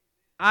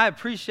I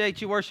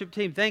appreciate you, worship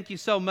team. Thank you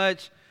so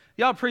much.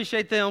 Y'all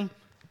appreciate them?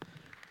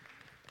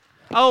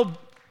 Oh,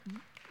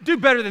 do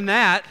better than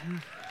that.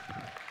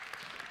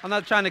 I'm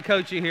not trying to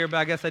coach you here, but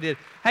I guess I did.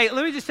 Hey,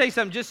 let me just say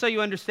something just so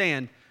you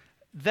understand.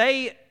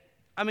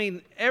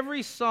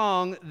 Every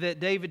song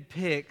that David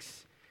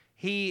picks,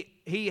 he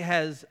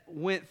has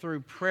went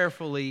through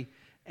prayerfully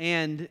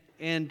and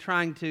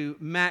trying to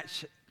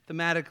match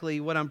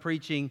thematically what I'm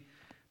preaching.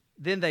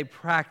 Then they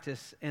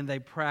practice and they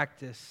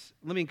practice.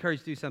 Let me encourage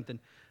you to do something.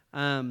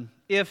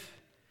 If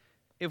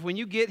when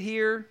you get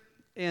here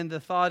and the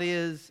thought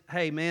is,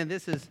 hey man,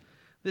 this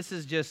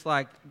is just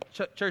like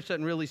church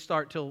doesn't really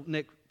start till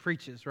Nick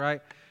preaches,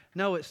 right?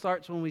 No, it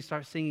starts when we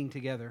start singing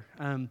together.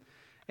 And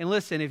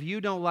listen, if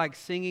you don't like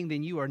singing,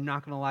 then you are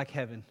not going to like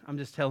heaven. I'm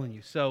just telling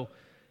you. So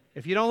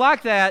if you don't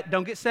like that,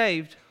 don't get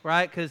saved,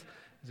 right? Because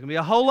there's going to be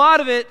a whole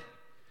lot of it.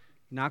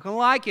 You're not going to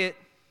like it.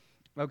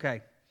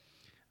 Okay.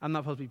 I'm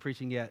not supposed to be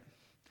preaching yet.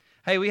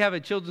 Hey, we have a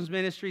children's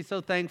ministry.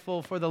 So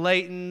thankful for the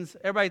Laytons.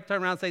 Everybody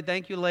turn around and say,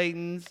 thank you,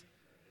 Laytons.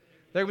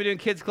 They're going to be doing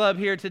Kids Club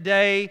here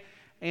today.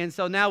 And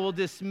so now we'll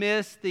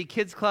dismiss the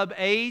Kids Club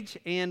age.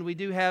 And we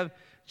do have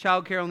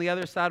childcare on the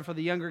other side for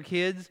the younger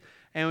kids.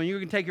 And when you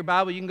can take your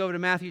Bible, you can go over to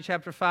Matthew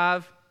chapter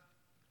 5.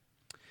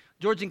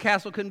 George and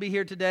Castle couldn't be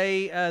here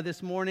today,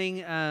 this morning.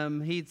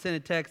 He'd sent a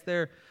text.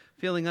 They're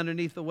feeling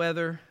underneath the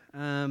weather.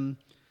 And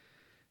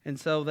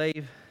so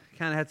they've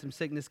kind of had some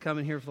sickness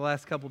coming here for the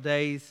last couple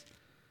days.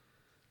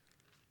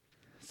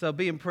 So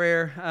be in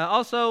prayer.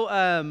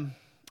 Also,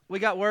 we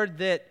got word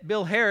that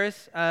Bill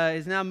Harris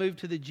is now moved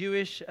to the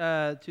Jewish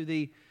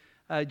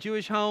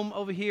home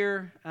over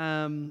here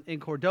in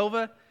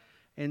Cordova.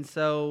 And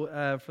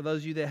so for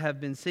those of you that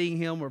have been seeing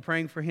him, we're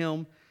praying for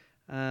him.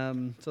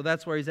 So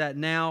that's where he's at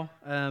now.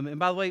 And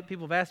by the way,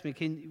 people have asked me,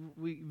 can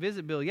we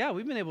visit Bill? Yeah,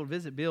 we've been able to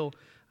visit Bill.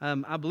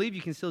 I believe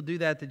you can still do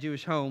that at the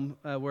Jewish home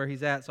where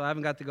he's at. So I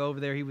haven't got to go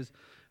over there. He was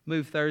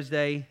moved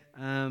Thursday.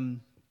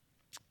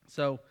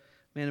 So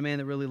man, a man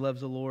that really loves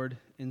the Lord.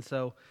 And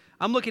so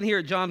I'm looking here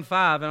at John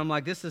 5, and I'm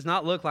like, this does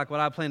not look like what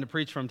I plan to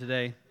preach from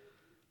today.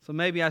 So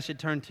maybe I should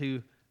turn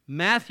to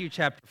Matthew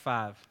chapter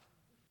 5.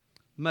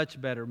 Much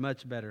better,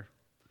 much better.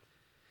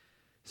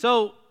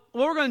 So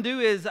what we're going to do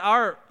is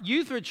our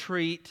youth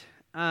retreat,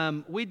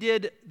 we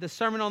did the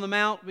Sermon on the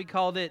Mount. We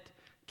called it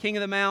King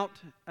of the Mount.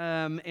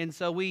 And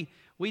so we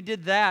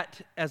did that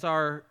as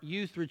our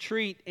youth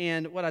retreat.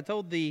 And what I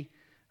told the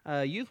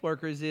youth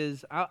workers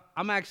is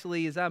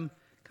I'm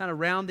kind of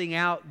rounding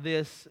out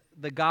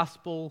the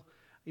gospel,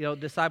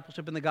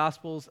 discipleship in the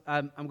Gospels.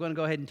 I'm going to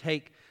go ahead and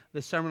take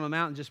the Sermon on the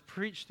Mount and just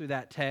preach through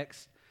that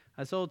text.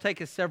 So it'll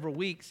take us several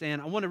weeks,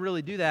 and I want to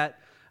really do that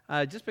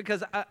just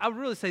because I would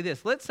really say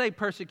this. Let's say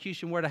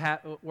persecution were to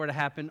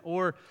happen,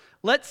 or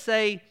let's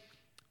say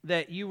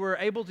that you were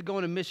able to go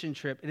on a mission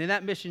trip, and in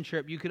that mission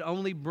trip you could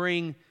only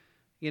bring,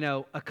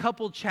 a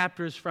couple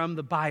chapters from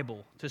the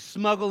Bible to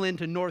smuggle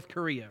into North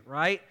Korea,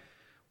 right?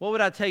 What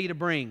would I tell you to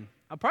bring?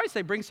 I'd probably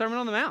say bring Sermon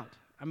on the Mount.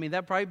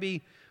 That'd probably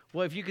be,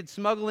 if you could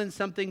smuggle in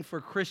something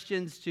for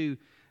Christians to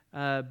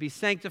be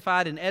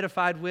sanctified and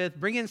edified with,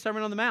 bring in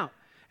Sermon on the Mount.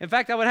 In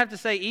fact, I would have to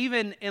say,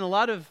 even in a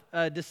lot of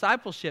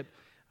discipleship,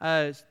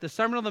 the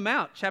Sermon on the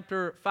Mount,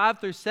 chapter 5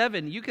 through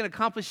 7, you can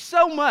accomplish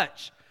so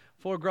much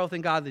for growth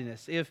in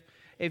godliness.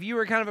 If you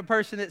were kind of a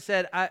person that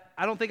said, I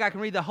don't think I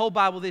can read the whole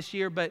Bible this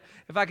year, but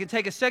if I could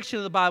take a section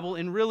of the Bible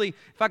and really,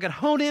 if I could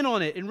hone in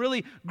on it and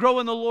really grow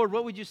in the Lord,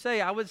 what would you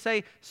say? I would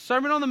say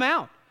Sermon on the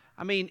Mount.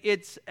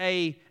 It's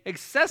a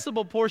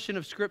accessible portion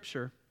of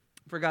Scripture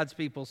for God's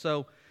people.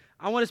 So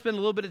I want to spend a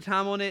little bit of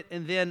time on it,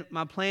 and then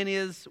my plan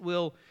is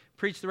we'll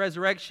preach the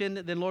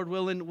resurrection. Then, Lord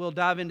willing, we'll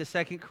dive into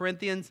 2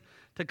 Corinthians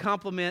to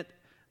complement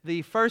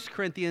the 1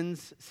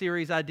 Corinthians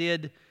series I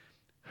did.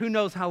 Who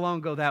knows how long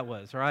ago that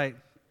was, right?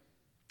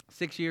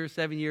 6 years,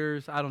 7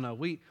 years, I don't know.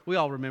 We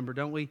all remember,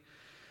 don't we?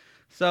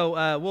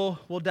 So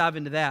we'll dive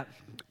into that.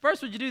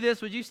 First, would you do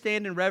this? Would you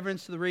stand in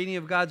reverence to the reading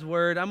of God's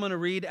Word? I'm going to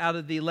read out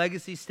of the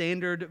Legacy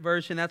Standard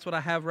Version. That's what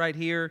I have right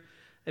here.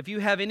 If you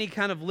have any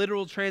kind of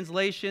literal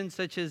translation,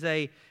 such as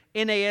a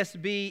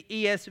NASB,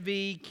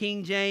 ESV,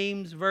 King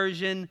James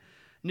Version,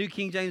 New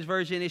King James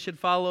Version, it should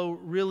follow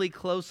really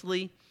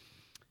closely.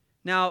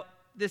 Now,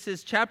 this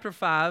is chapter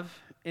 5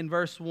 in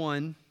verse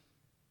 1.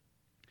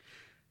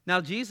 Now,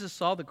 Jesus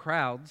saw the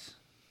crowds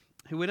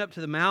who went up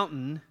to the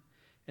mountain,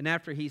 and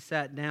after he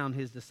sat down,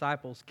 his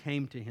disciples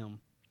came to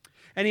him.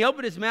 And he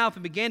opened his mouth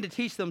and began to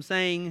teach them,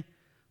 saying,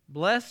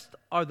 Blessed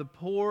are the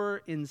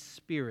poor in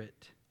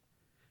spirit,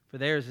 for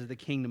theirs is the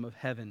kingdom of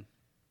heaven.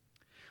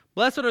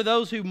 Blessed are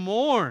those who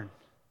mourn,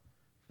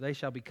 for they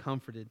shall be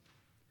comforted.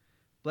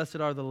 Blessed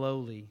are the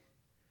lowly,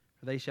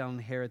 for they shall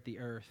inherit the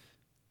earth.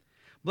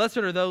 Blessed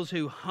are those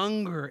who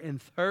hunger and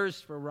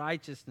thirst for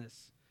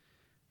righteousness,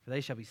 for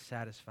they shall be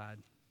satisfied.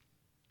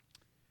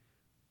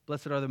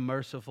 Blessed are the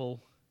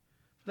merciful,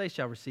 for they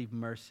shall receive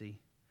mercy.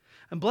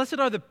 And blessed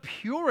are the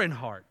pure in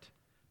heart,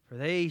 for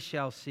they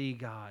shall see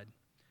God.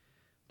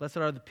 Blessed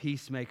are the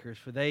peacemakers,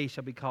 for they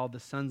shall be called the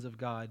sons of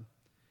God.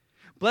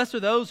 Blessed are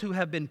those who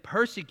have been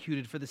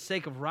persecuted for the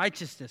sake of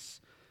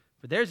righteousness,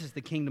 for theirs is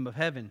the kingdom of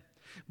heaven.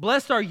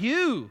 Blessed are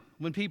you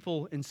when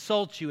people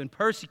insult you and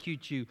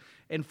persecute you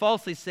and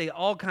falsely say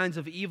all kinds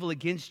of evil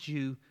against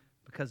you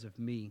because of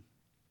me.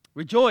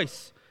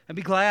 Rejoice and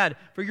be glad,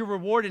 for your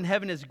reward in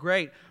heaven is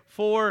great.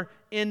 For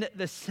in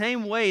the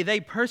same way they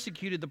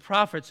persecuted the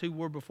prophets who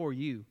were before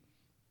you.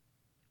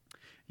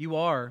 You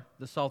are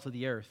the salt of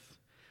the earth.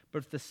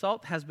 But if the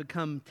salt has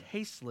become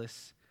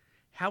tasteless,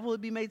 how will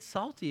it be made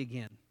salty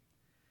again?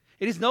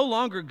 It is no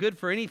longer good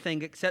for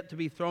anything except to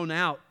be thrown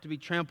out, to be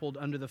trampled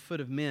under the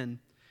foot of men.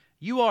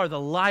 You are the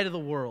light of the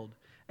world.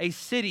 A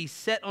city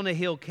set on a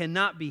hill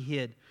cannot be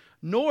hid,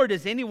 nor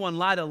does anyone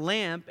light a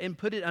lamp and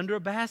put it under a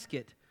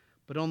basket,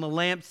 but on the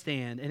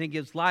lampstand, and it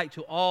gives light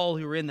to all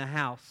who are in the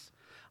house.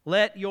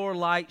 Let your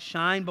light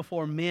shine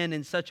before men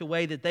in such a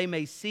way that they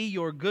may see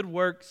your good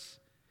works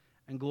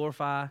and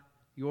glorify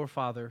your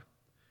Father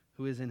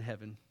who is in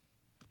heaven.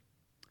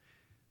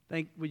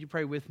 Would you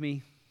pray with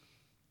me?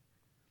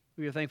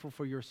 We are thankful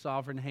for your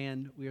sovereign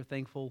hand. We are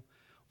thankful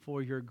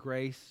for your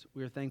grace.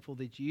 We are thankful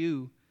that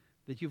you've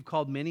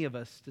called many of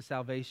us to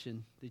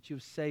salvation, that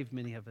you've saved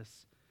many of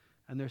us.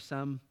 And there's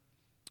some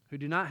who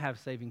do not have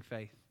saving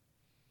faith.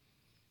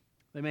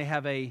 They may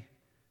have a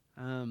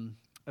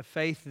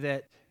faith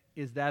that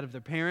is that of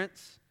their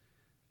parents,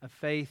 a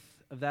faith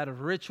of that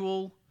of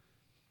ritual,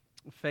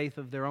 a faith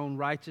of their own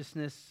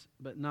righteousness,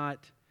 but not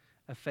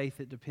a faith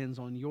that depends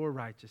on your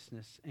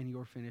righteousness and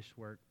your finished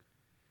work.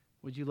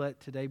 Would you let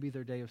today be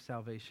their day of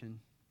salvation?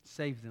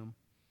 Save them.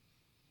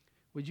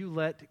 Would you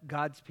let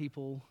God's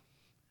people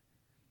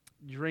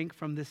drink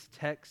from this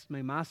text?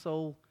 May my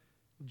soul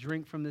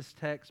drink from this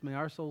text. May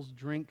our souls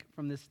drink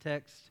from this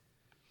text.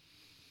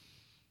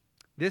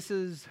 This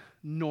is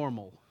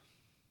normal.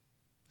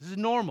 This is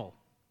normal.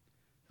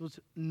 It was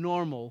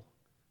normal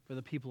for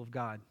the people of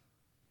God.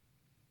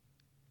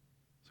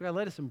 So God,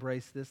 let us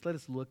embrace this. Let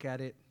us look at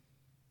it.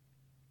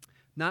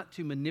 Not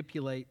to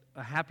manipulate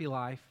a happy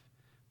life,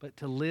 but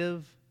to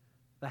live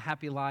the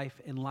happy life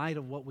in light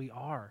of what we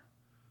are,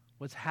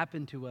 what's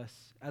happened to us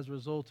as a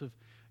result of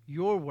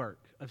your work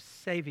of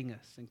saving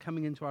us and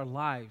coming into our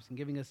lives and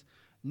giving us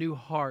new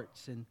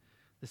hearts and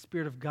the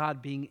Spirit of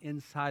God being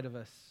inside of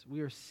us.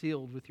 We are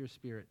sealed with your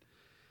Spirit.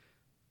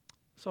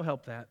 So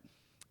help that.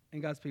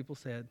 And God's people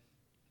said,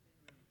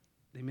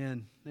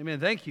 amen. Amen.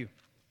 Thank you.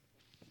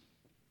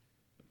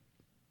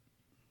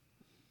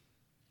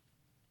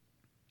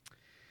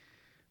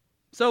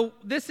 So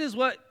this is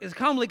what is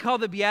commonly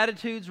called the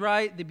Beatitudes,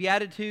 right? The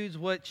Beatitudes,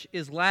 which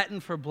is Latin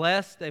for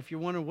blessed. If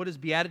you're wondering what does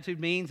beatitude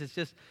means, it's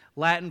just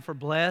Latin for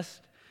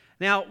blessed.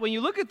 Now, when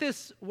you look at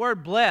this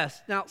word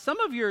blessed, now some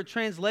of your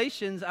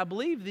translations, I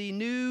believe the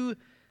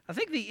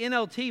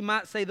NLT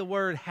might say the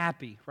word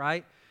happy,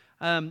 right?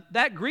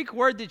 That Greek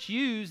word that's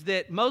used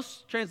that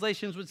most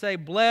translations would say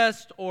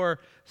blessed, or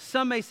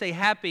some may say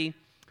happy.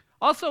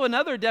 Also,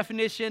 another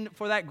definition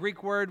for that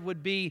Greek word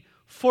would be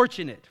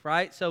fortunate,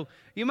 right? So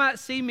you might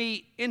see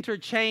me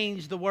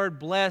interchange the word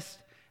blessed,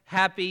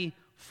 happy,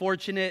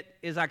 fortunate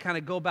as I kind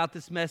of go about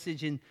this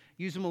message and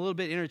use them a little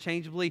bit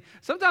interchangeably.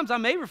 Sometimes I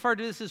may refer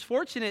to this as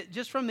fortunate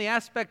just from the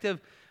aspect of,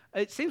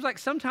 it seems like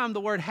sometimes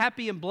the word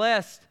happy and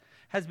blessed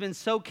has been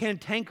so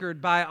cantankered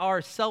by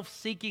our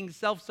self-seeking,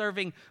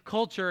 self-serving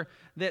culture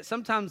that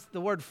sometimes the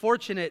word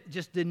fortunate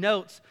just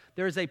denotes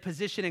there is a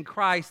position in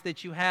Christ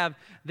that you have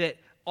that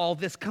all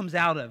this comes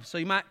out of. So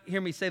you might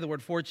hear me say the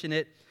word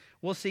fortunate.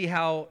 We'll see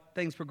how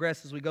things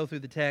progress as we go through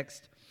the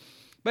text.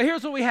 But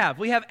here's what we have.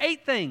 We have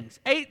 8 things,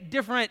 8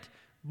 different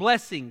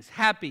blessings,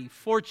 happy,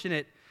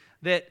 fortunate,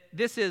 that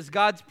this is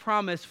God's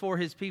promise for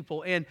his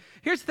people. And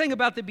here's the thing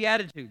about the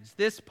Beatitudes,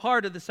 this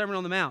part of the Sermon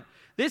on the Mount.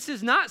 This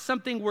is not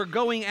something we're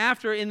going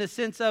after in the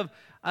sense of,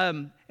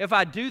 if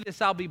I do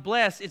this, I'll be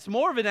blessed. It's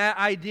more of an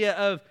idea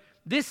of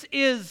this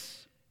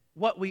is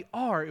what we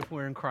are if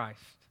we're in Christ,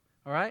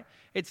 all right?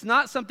 It's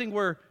not something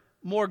we're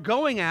more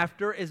going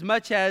after as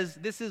much as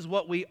this is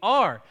what we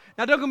are.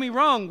 Now, don't get me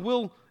wrong,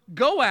 we'll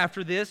go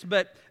after this,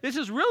 but this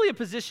is really a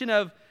position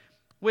of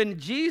when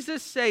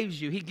Jesus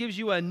saves you, he gives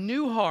you a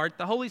new heart,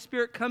 the Holy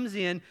Spirit comes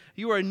in,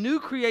 you are a new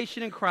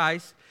creation in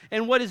Christ,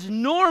 and what is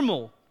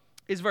normal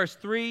is verse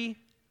 3,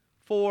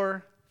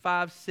 4,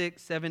 5,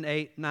 6, 7,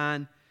 8,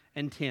 9,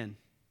 and 10.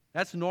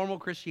 That's normal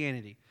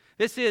Christianity.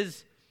 This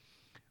is,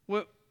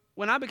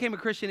 when I became a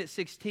Christian at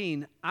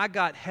 16, I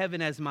got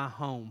heaven as my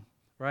home,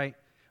 right?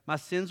 My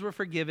sins were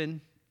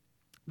forgiven,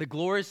 the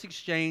glorious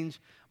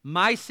exchange,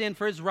 my sin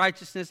for his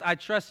righteousness. I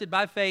trusted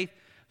by faith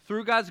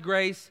through God's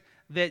grace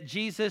that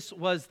Jesus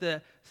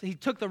he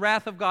took the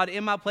wrath of God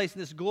in my place in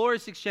this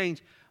glorious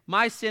exchange,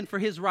 my sin for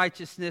his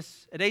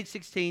righteousness at age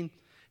 16.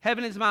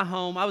 Heaven is my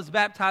home. I was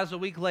baptized a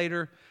week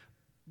later,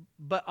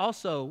 but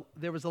also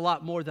there was a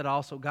lot more that I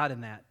also got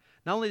in that.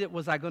 Not only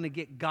was I going to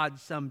get God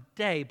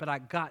someday, but I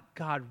got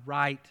God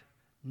right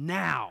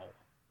now.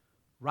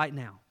 Right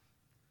now.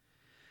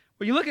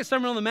 When you look at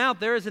Sermon on the Mount,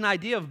 there is an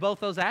idea of both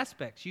those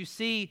aspects. You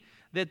see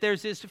that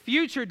there's this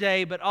future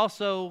day, but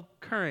also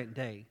current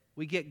day.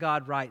 We get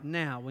God right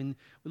now. When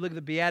we look at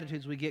the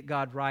Beatitudes, we get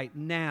God right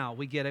now.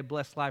 We get a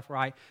blessed life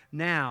right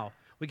now.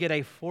 We get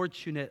a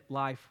fortunate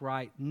life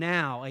right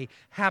now, a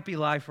happy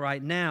life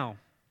right now.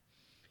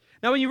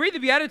 Now, when you read the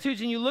Beatitudes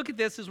and you look at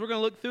this, as we're going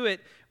to look through it,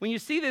 when you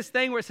see this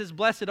thing where it says,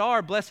 blessed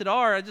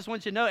are, I just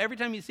want you to know, every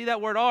time you see that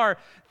word are,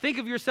 think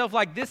of yourself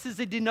like this is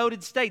a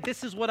denoted state.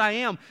 This is what I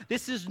am.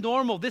 This is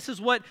normal. This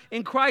is what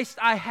in Christ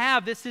I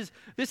have. This is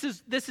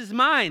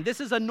mine.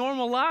 This is a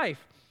normal life.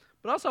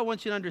 But also I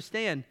want you to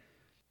understand,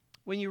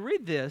 when you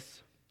read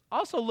this,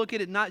 also look at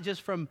it not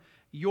just from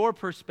your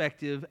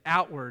perspective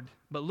outward,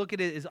 but look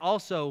at it as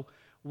also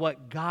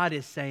what God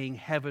is saying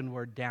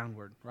heavenward,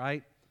 downward,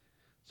 right?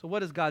 So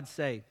what does God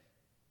say?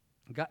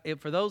 God,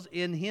 for those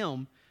in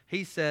Him,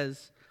 He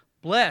says,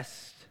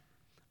 blessed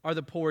are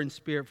the poor in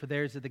spirit, for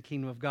theirs is the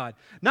kingdom of God.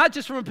 Not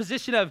just from a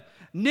position of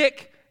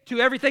Nick to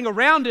everything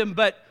around him,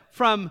 but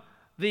from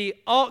the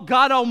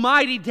God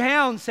Almighty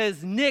down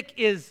says Nick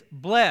is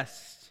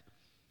blessed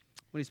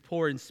when he's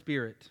poor in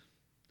spirit.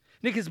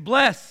 Nick is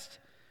blessed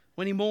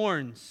when he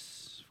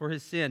mourns for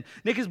his sin.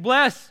 Nick is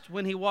blessed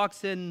when he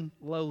walks in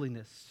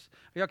lowliness.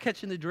 Are y'all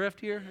catching the drift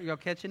here? Are y'all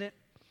catching it?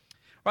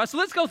 All right, so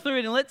let's go through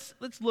it and let's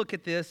look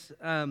at this,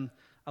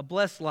 a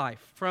blessed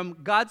life. From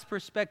God's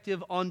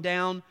perspective on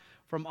down,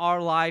 from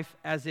our life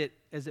as it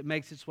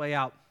makes its way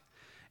out.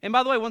 And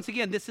by the way, once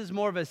again, this is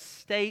more of a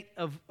state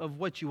of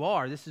what you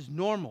are. This is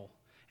normal.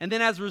 And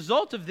then as a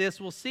result of this,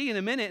 we'll see in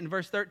a minute in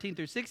verse 13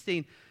 through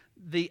 16,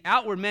 the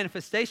outward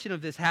manifestation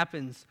of this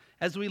happens.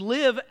 As we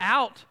live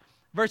out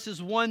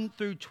verses 1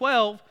 through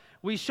 12,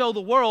 we show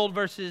the world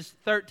verses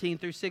 13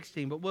 through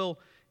 16. But we'll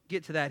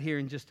get to that here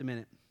in just a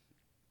minute.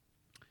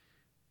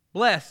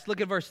 Blessed,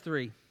 look at verse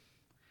 3.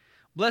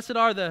 Blessed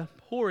are the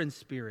poor in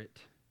spirit,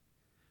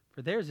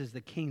 for theirs is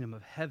the kingdom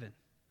of heaven.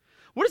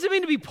 What does it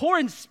mean to be poor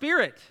in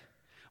spirit?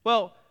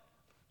 Well,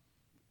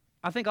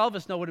 I think all of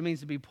us know what it means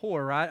to be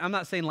poor, right? I'm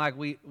not saying like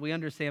we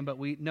understand, but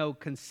we know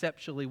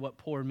conceptually what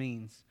poor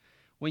means.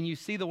 When you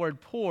see the word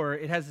poor,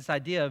 it has this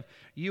idea of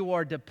you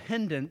are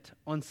dependent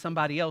on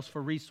somebody else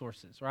for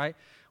resources, right?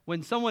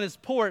 When someone is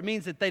poor, it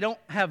means that they don't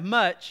have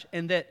much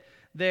and that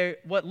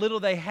what little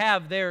they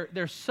have,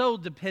 they're so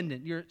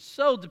dependent. You're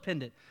so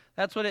dependent.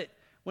 That's what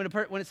when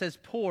it says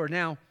poor.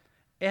 Now,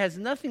 it has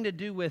nothing to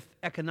do with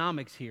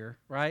economics here,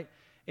 right?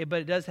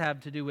 But it does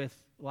have to do with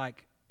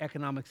like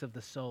economics of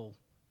the soul,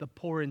 the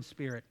poor in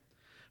spirit.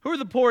 Who are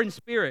the poor in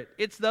spirit?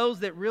 It's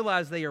those that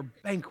realize they are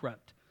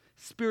bankrupt,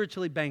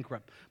 spiritually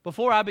bankrupt.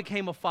 Before I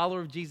became a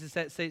follower of Jesus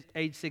at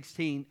age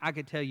 16, I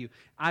could tell you,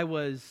 I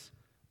was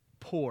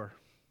poor.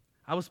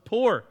 I was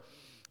poor.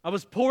 I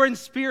was poor in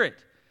spirit.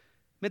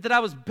 It meant that I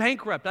was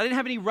bankrupt. I didn't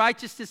have any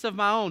righteousness of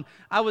my own.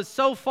 I was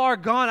so far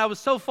gone. I was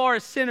so far a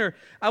sinner.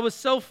 I was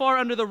so far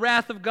under the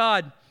wrath of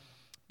God.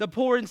 The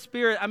poor in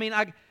spirit. I mean,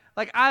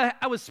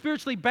 I was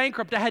spiritually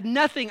bankrupt. I had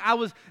nothing. I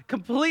was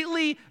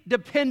completely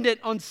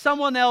dependent on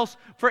someone else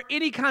for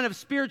any kind of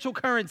spiritual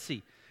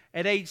currency.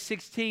 At age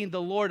 16,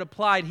 the Lord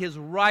applied His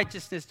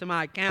righteousness to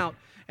my account.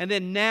 And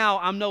then now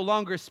I'm no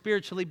longer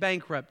spiritually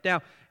bankrupt.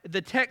 Now,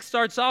 the text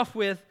starts off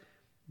with,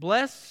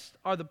 blessed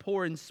are the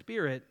poor in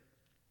spirit,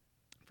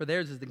 for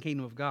theirs is the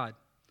kingdom of God.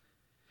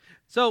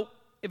 So,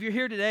 if you're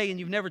here today and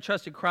you've never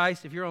trusted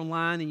Christ, if you're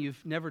online and you've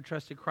never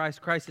trusted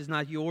Christ, Christ is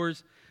not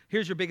yours,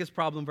 here's your biggest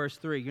problem, verse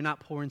 3. You're not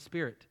poor in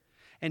spirit.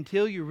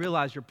 Until you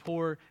realize you're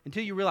poor,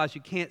 until you realize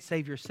you can't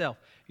save yourself.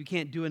 You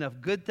can't do enough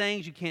good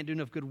things. You can't do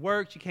enough good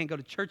works. You can't go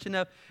to church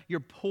enough.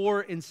 You're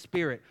poor in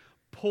spirit.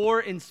 Poor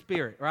in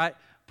spirit, right?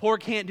 Poor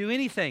can't do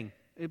anything.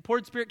 Poor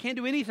in spirit can't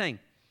do anything.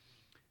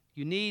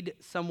 You need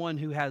someone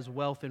who has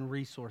wealth and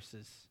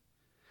resources.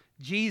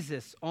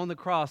 Jesus on the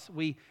cross,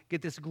 we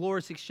get this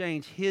glorious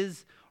exchange,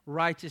 His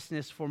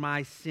righteousness for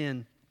my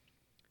sin.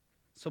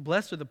 So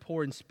blessed are the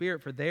poor in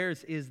spirit, for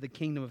theirs is the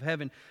kingdom of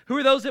heaven. Who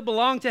are those that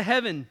belong to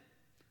heaven?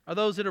 Are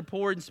those that are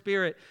poor in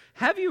spirit.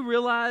 Have you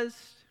realized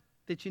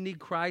that you need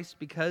Christ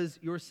because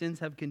your sins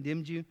have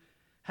condemned you?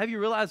 Have you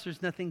realized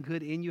there's nothing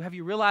good in you? Have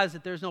you realized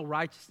that there's no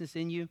righteousness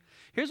in you?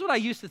 Here's what I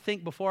used to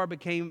think before I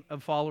became a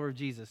follower of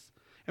Jesus.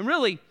 And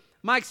really,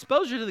 my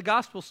exposure to the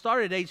gospel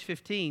started at age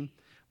 15.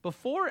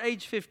 Before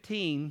age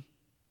 15,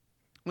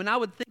 when I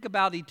would think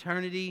about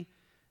eternity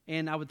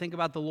and I would think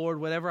about the Lord,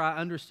 whatever I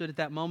understood at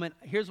that moment,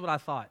 here's what I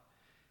thought.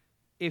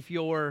 If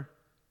your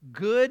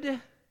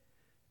good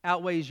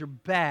outweighs your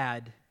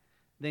bad,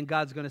 then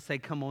God's going to say,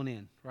 come on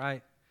in,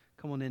 right?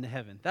 Come on into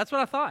heaven. That's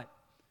what I thought.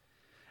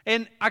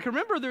 And I can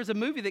remember there's a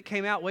movie that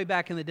came out way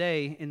back in the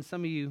day, and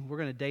some of you, we're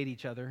going to date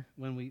each other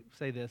when we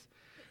say this.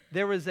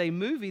 There was a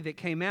movie that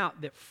came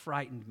out that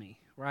frightened me,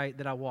 right,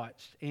 that I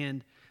watched.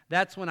 And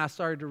that's when I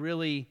started to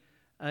really,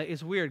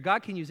 it's weird.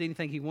 God can use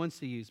anything He wants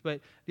to use. But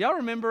do y'all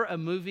remember a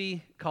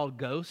movie called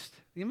Ghost?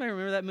 Anybody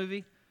remember that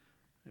movie?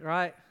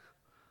 Right?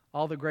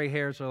 All the gray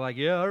hairs are like,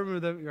 yeah, I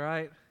remember that,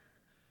 right?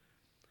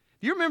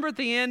 Do you remember at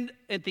the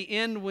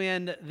end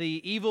when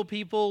the evil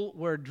people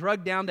were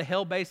drugged down to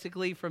hell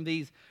basically from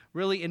these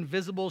really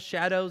invisible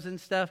shadows and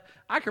stuff?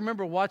 I can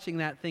remember watching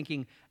that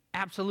thinking,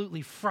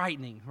 absolutely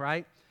frightening,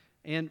 right?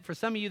 And for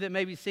some of you that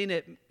maybe seen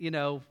it,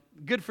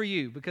 good for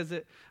you, because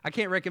I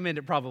can't recommend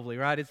it probably,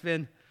 right? It's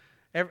been,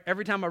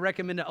 every time I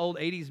recommend an old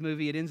 80s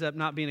movie, it ends up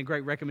not being a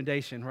great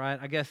recommendation, right?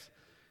 I guess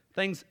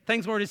things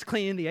weren't as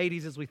clean in the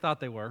 80s as we thought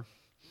they were.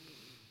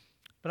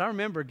 But I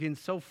remember getting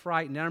so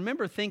frightened. And I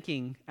remember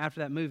thinking after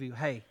that movie,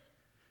 hey,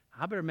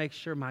 I better make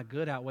sure my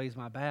good outweighs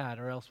my bad,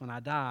 or else when I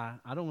die,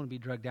 I don't want to be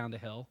dragged down to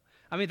hell.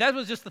 I mean, that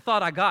was just the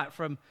thought I got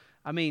from,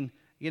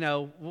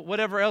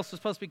 whatever else was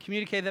supposed to be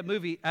communicated in that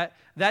movie.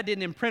 That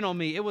didn't imprint on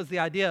me. It was the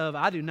idea of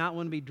I do not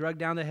want to be dragged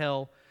down to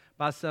hell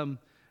by some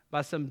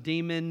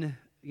demon,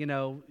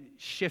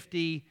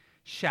 shifty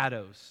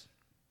shadows.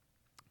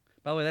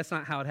 By the way, that's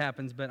not how it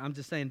happens, but I'm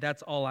just saying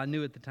that's all I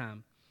knew at the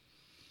time.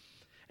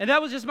 And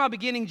that was just my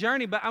beginning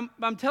journey, but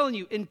I'm telling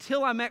you,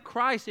 until I met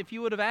Christ, if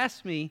you would have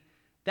asked me,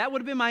 that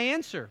would have been my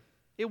answer.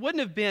 It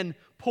wouldn't have been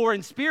poor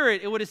in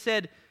spirit. It would have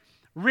said,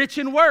 rich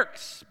in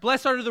works.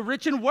 Blessed are the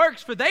rich in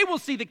works, for they will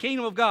see the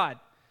kingdom of God.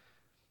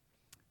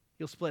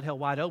 You'll split hell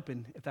wide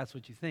open if that's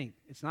what you think.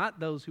 It's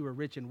not those who are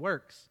rich in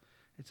works.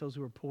 It's those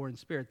who are poor in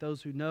spirit,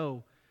 those who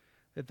know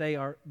that they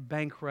are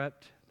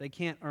bankrupt. They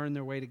can't earn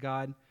their way to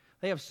God.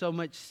 They have so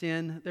much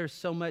sin. There's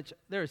so much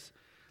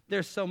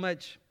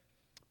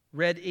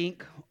red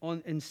ink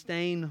and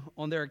stain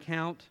on their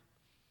account.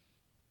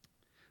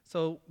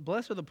 So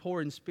blessed are the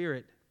poor in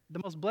spirit. The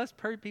most blessed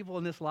people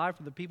in this life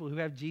are the people who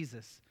have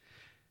Jesus.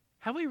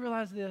 Have we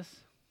realized this?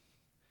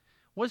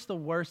 What's the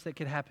worst that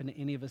could happen to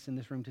any of us in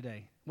this room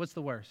today? What's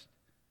the worst?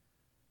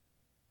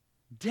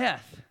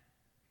 Death.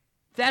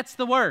 That's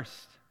the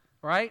worst,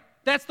 right?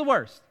 That's the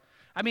worst.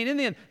 I mean, in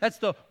the end, that's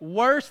the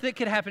worst that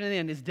could happen in the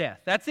end is death.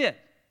 That's it.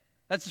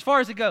 That's as far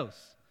as it goes.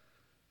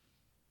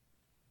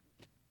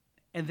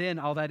 And then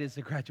all that is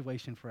the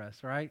graduation for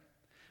us, right?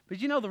 But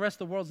the rest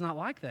of the world's not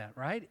like that,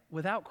 right?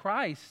 Without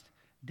Christ,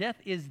 death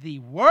is the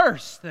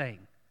worst thing.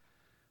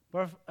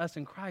 But for us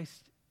in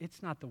Christ,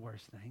 it's not the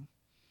worst thing.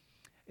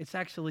 It's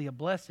actually a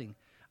blessing.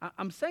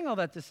 I'm saying all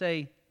that to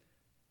say,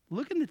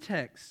 look in the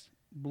text.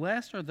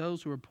 Blessed are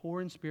those who are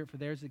poor in spirit, for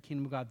theirs is the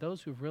kingdom of God.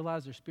 Those who have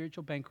realized their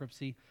spiritual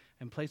bankruptcy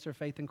and placed their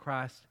faith in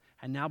Christ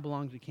and now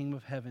belong to the kingdom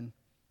of heaven.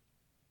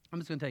 I'm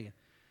just going to tell you,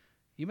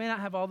 you may not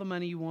have all the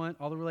money you want,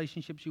 all the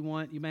relationships you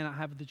want. You may not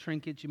have the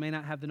trinkets. You may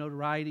not have the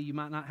notoriety. You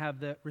might not have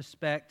the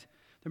respect.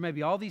 There may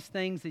be all these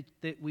things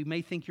that we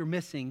may think you're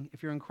missing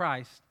if you're in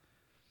Christ,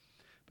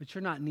 but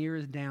you're not near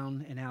as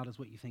down and out as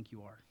what you think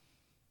you are.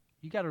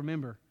 You got to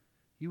remember,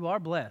 you are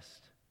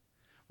blessed.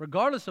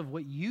 Regardless of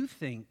what you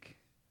think,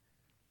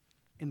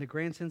 in the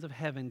grand sense of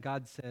heaven,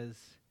 God says,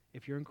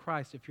 if you're in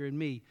Christ, if you're in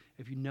me,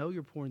 if you know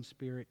you're poor in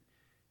spirit,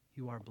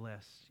 you are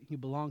blessed. You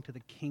belong to the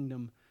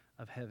kingdom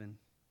of heaven.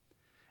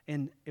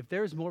 And if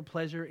there's more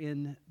pleasure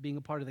in being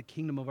a part of the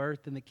kingdom of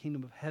earth than the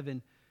kingdom of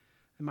heaven,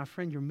 then my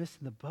friend, you're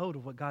missing the boat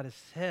of what God has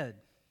said.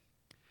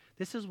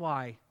 This is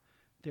why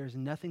there's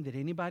nothing that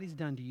anybody's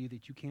done to you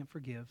that you can't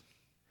forgive.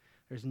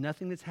 There's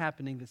nothing that's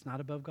happening that's not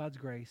above God's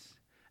grace.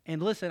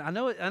 And listen, I'm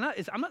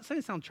not saying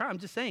it sounds trite. I'm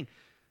just saying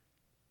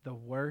the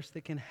worst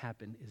that can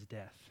happen is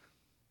death.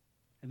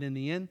 And in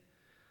the end,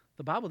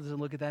 the Bible doesn't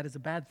look at that as a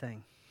bad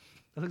thing.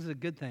 It looks at a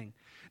good thing.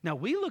 Now,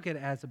 we look at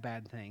it as a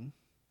bad thing,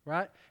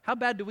 right? How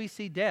bad do we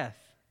see death?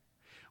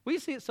 We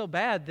see it so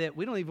bad that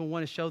we don't even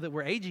want to show that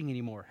we're aging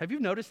anymore. Have you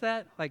noticed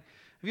that? Like,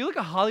 if you look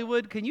at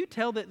Hollywood, can you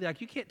tell that,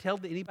 you can't tell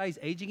that anybody's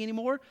aging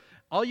anymore?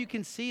 All you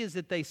can see is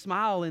that they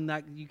smile, and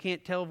you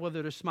can't tell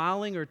whether they're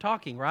smiling or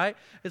talking, right?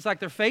 It's like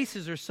their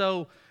faces are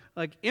so,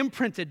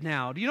 imprinted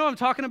now. Do you know what I'm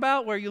talking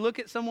about? Where you look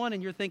at someone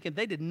and you're thinking,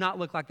 they did not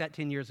look like that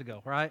 10 years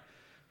ago, right?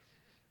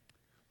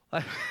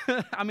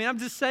 I'm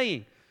just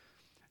saying.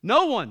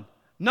 No one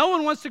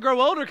wants to grow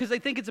older because they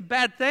think it's a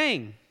bad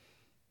thing.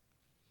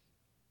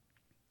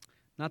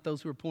 Not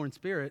those who are poor in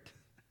spirit.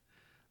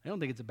 I don't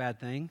think it's a bad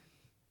thing.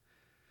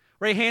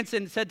 Ray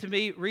Hansen said to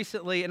me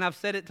recently, and I've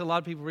said it to a lot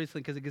of people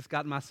recently because it just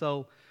got in my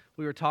soul.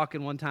 We were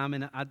talking one time,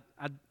 and I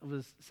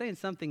was saying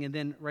something, and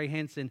then Ray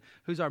Hansen,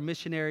 who's our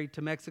missionary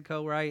to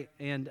Mexico, right?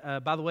 And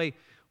by the way,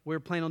 we're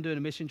planning on doing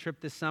a mission trip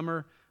this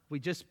summer. We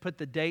just put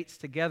the dates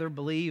together,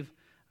 believe.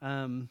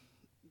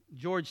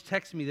 George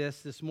texted me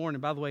this morning.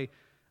 By the way,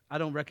 I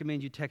don't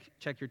recommend you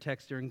check your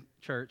text during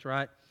church,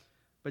 right?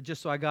 But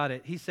just so I got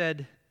it. He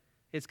said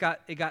it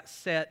got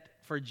set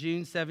for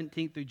June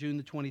 17th through June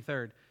the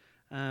 23rd.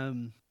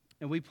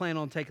 And we plan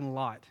on taking a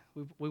lot.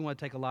 We want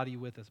to take a lot of you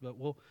with us, but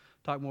we'll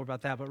talk more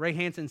about that. But Ray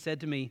Hansen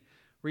said to me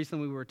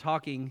recently, we were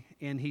talking,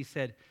 and he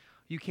said,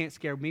 you can't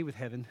scare me with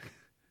heaven.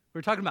 We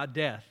were talking about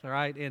death, all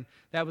right? And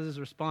that was his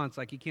response,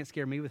 you can't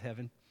scare me with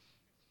heaven.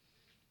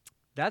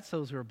 That's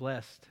those who are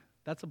blessed.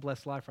 That's a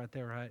blessed life right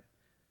there, right?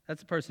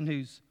 That's a person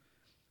who's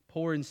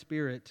poor in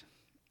spirit.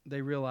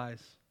 They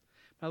realize.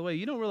 By the way,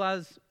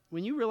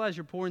 when you realize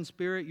you're poor in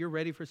spirit, you're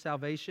ready for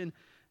salvation.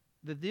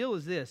 The deal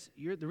is this.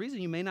 The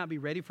reason you may not be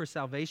ready for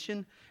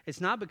salvation,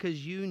 it's not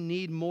because you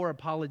need more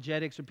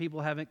apologetics or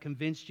people haven't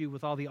convinced you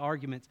with all the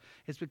arguments.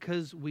 It's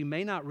because we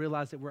may not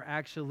realize that we're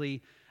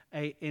actually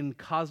in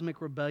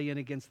cosmic rebellion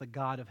against the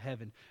God of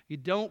heaven. You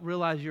don't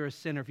realize you're a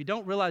sinner. If you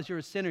don't realize you're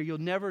a sinner, you'll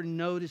never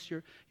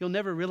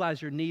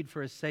realize your need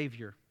for a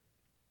Savior.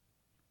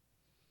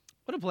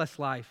 What a blessed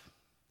life.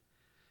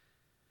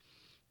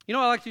 You know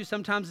what I like to do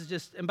sometimes is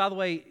just, and by the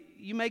way,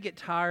 you may get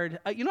tired.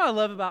 You know what I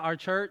love about our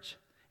church?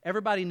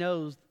 Everybody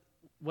knows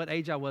what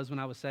age I was when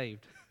I was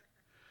saved.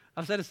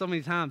 I've said it so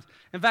many times.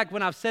 In fact,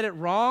 when I've said it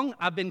wrong,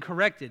 I've been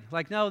corrected.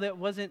 Like, no, that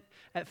wasn't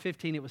at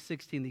 15, it was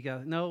 16. You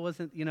go, no, it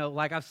wasn't,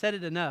 like I've said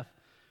it enough.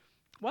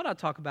 Why do I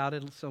talk about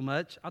it so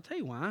much? I'll tell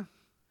you why.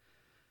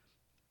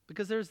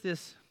 Because there's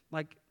this,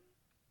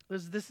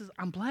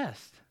 I'm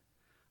blessed.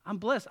 I'm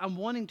blessed. I'm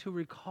wanting to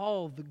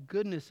recall the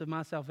goodness of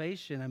my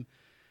salvation.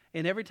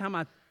 And every time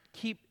I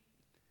keep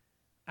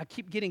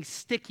getting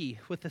sticky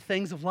with the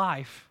things of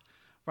life,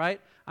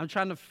 right? I'm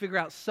trying to figure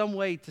out some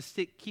way to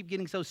keep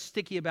getting so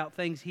sticky about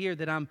things here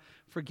that I'm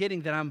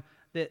forgetting that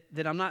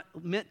I'm not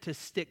meant to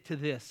stick to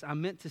this.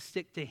 I'm meant to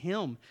stick to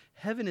Him.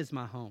 Heaven is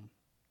my home.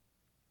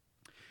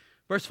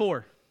 Verse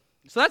 4.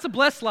 So that's a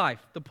blessed life,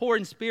 the poor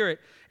in spirit.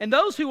 And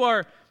those who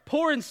are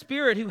poor in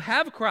spirit, who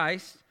have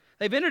Christ,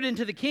 they've entered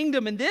into the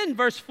kingdom. And then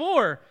verse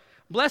 4,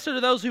 blessed are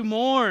those who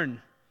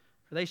mourn,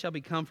 for they shall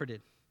be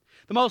comforted.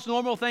 The most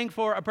normal thing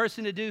for a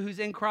person to do who's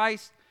in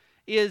Christ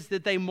is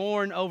that they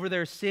mourn over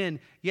their sin.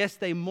 Yes,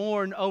 they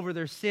mourn over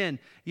their sin.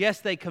 Yes,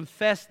 they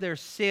confess their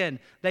sin.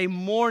 They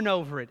mourn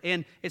over it.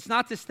 And it's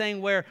not this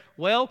thing where,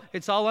 well,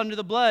 it's all under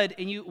the blood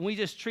and we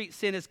just treat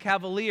sin as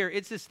cavalier.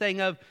 It's this thing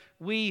of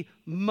we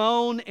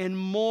moan and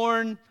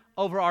mourn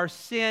over our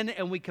sin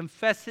and we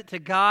confess it to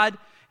God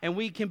and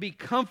we can be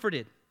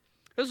comforted.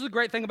 This is the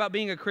great thing about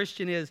being a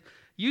Christian is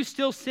you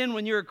still sin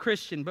when you're a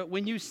Christian, but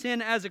when you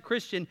sin as a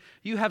Christian,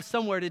 you have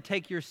somewhere to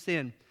take your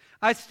sin.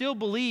 I still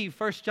believe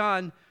 1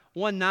 John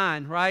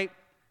 1:9, right?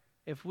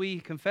 If we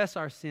confess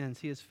our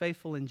sins, He is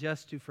faithful and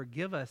just to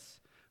forgive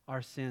us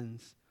our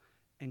sins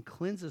and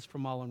cleanse us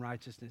from all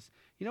unrighteousness.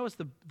 You know what's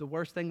the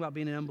worst thing about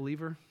being an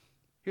unbeliever?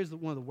 Here's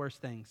one of the worst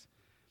things.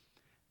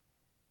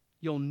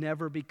 You'll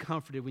never be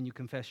comforted when you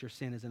confess your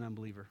sin as an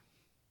unbeliever.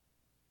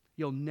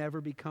 You'll never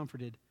be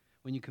comforted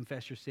when you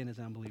confess your sin as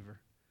an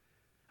unbeliever.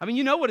 I mean,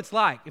 you know what it's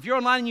like. If you're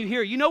online and you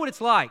hear, you know what it's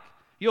like.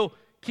 You'll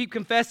keep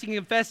confessing and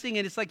confessing,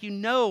 and it's like you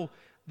know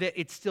that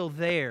it's still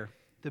there.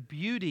 The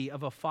beauty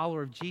of a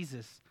follower of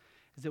Jesus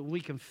is that when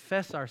we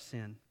confess our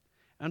sin,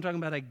 I'm talking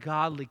about a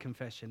godly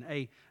confession,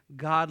 a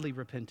godly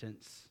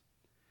repentance,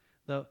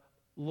 the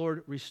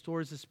Lord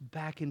restores us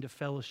back into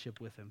fellowship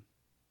with Him.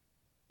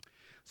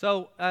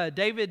 So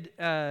David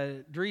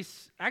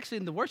Dries, actually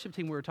in the worship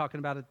team we were talking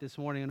about it this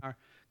morning in our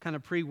kind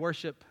of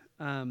pre-worship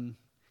kind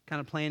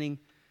of planning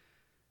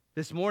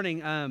this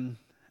morning.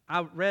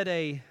 I read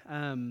a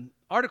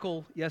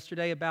article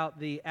yesterday about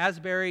the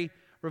Asbury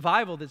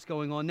revival that's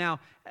going on. Now,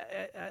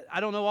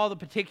 I don't know all the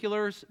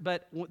particulars,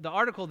 but the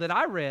article that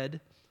I read,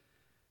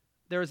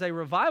 there is a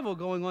revival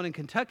going on in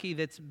Kentucky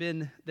that's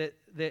been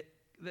that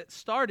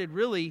started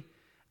really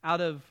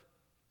out of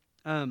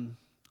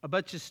a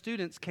bunch of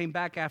students came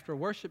back after a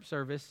worship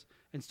service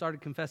and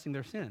started confessing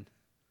their sin.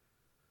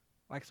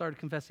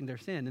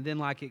 And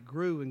then it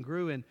grew and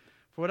grew. And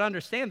for what I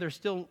understand, they're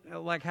still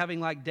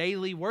having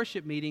daily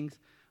worship meetings,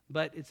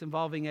 but it's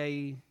involving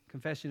a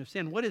confession of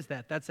sin. What is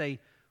that? That's a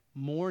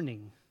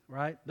mourning,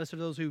 right? Blessed are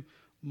those who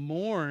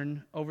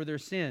mourn over their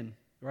sin,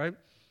 right?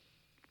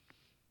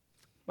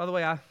 By the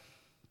way,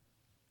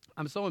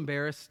 I'm so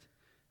embarrassed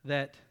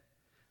that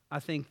I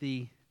think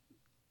the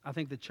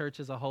church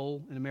as a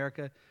whole in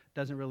America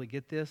doesn't really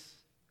get this.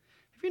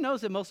 Have you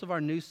noticed that most of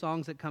our new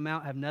songs that come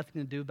out have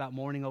nothing to do about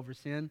mourning over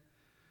sin?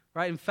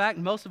 Right? In fact,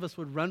 most of us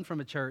would run from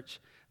a church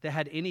that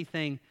had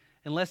anything,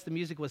 unless the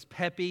music was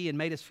peppy and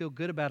made us feel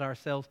good about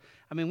ourselves.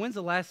 I mean, when's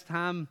the last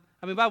time,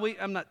 I'm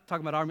not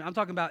talking about I'm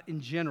talking about in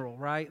general,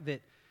 right?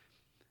 That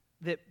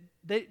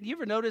you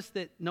ever notice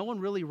that no one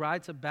really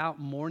writes about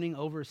mourning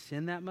over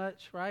sin that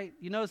much, right?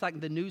 You notice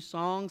the new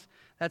songs,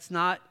 that's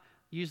not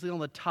usually on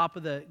the top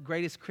of the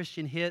greatest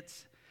Christian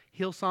hits.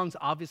 Hillsong's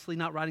obviously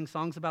not writing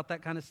songs about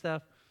that kind of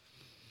stuff.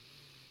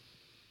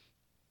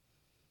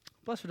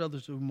 Blessed are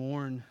others who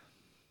mourn.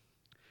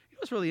 You know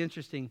what's really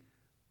interesting?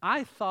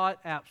 I thought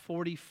at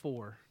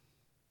 44,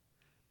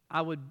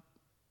 I would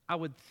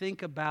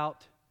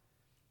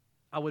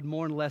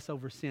mourn less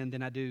over sin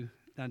than I do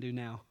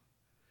now.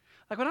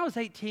 When I was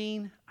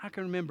 18, I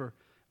can remember,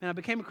 I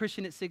became a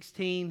Christian at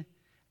 16,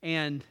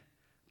 and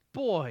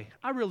boy,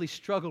 I really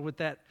struggled with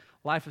that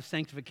life of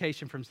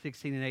sanctification from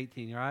 16 and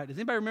 18, right? Does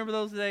anybody remember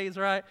those days,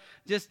 right?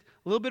 Just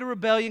a little bit of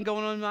rebellion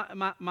going on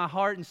in my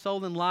heart and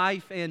soul and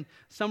life, and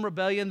some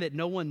rebellion that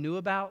no one knew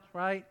about,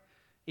 right?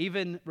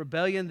 Even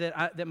rebellion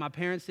that my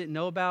parents didn't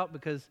know about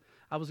because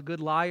I was a good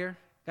liar.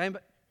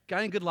 Got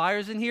any good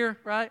liars in here,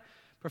 right?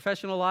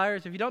 Professional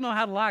liars. If you don't know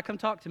how to lie, come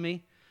talk to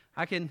me.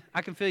 I can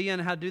fill you in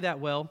on how to do that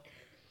well.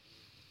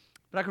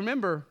 But I can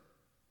remember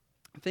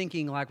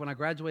thinking, when I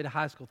graduated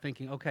high school,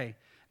 thinking, okay,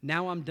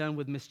 now I'm done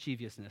with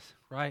mischievousness,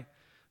 right?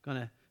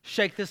 Going to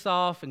shake this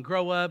off and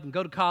grow up and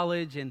go to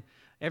college and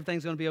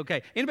everything's going to be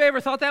okay. Anybody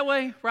ever thought that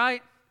way,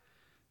 right?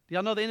 Do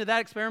y'all know the end of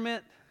that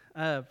experiment?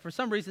 For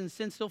some reason,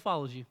 sin still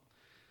follows you.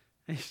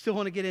 And you still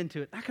want to get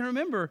into it. I can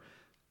remember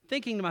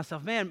thinking to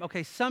myself, man,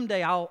 okay,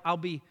 someday I'll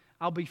be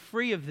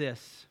free of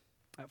this.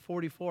 At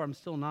 44, I'm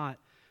still not.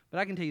 But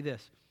I can tell you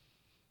this.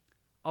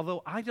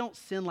 Although I don't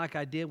sin like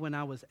I did when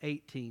I was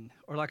 18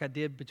 or like I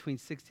did between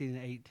 16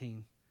 and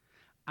 18,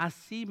 I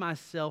see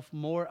myself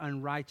more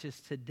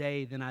unrighteous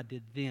today than I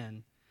did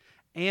then.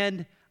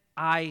 And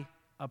I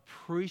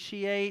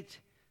appreciate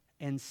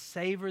and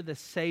savor the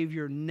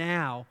Savior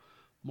now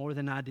more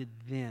than I did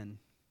then.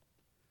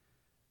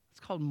 It's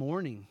called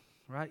mourning,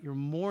 right? You're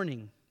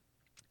mourning.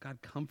 God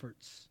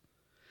comforts.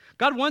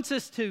 God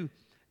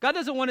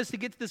doesn't want us to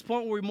get to this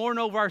point where we mourn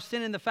over our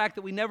sin and the fact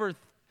that we never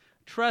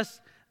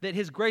trust that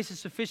His grace is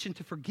sufficient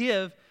to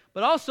forgive,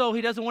 but also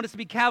He doesn't want us to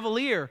be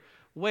cavalier,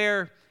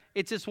 where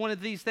it's just one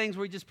of these things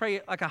where we just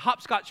pray like a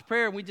hopscotch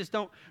prayer and we just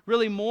don't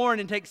really mourn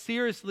and take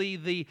seriously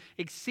the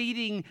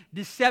exceeding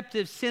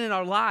deceptive sin in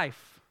our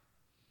life.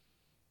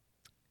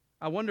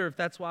 I wonder if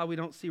that's why we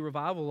don't see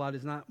revival a lot,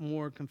 is not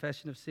more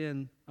confession of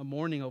sin, a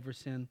mourning over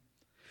sin.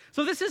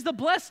 So this is the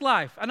blessed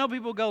life. I know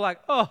people go like,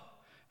 oh,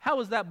 how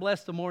is that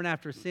blessed to mourn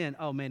after sin?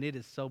 Oh man, it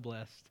is so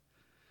blessed.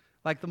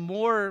 Like the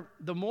more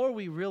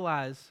we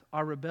realize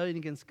our rebellion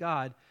against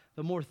God,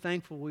 the more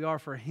thankful we are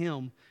for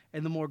Him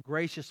and the more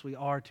gracious we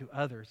are to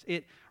others.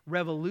 It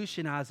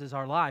revolutionizes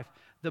our life.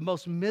 The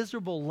most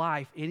miserable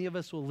life any of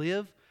us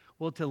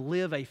will to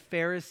live a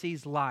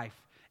Pharisee's life.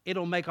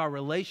 It'll make our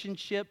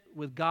relationship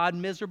with God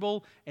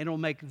miserable, and it'll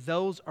make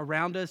those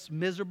around us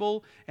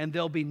miserable, and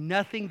there'll be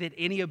nothing that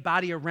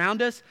anybody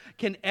around us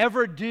can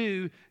ever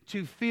do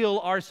to fill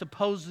our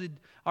supposed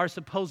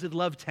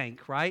love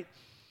tank, right?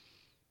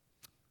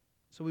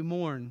 So we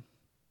mourn,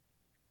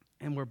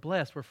 and we're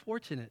blessed. We're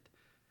fortunate.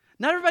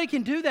 Not everybody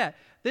can do that.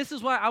 This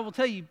is why I will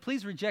tell you,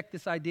 please reject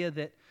this idea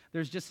that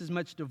there's just as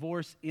much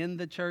divorce in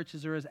the church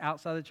as there is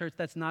outside the church.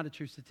 That's not a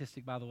true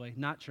statistic, by the way.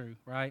 Not true,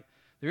 right?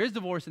 There is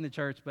divorce in the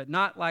church, but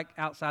not like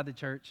outside the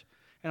church.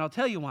 And I'll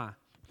tell you why.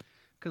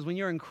 Because when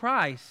you're in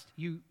Christ,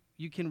 you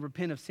can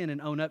repent of sin and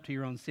own up to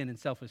your own sin and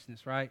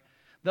selfishness, right?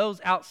 Those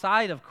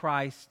outside of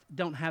Christ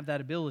don't have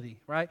that ability,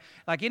 right?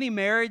 Like any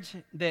marriage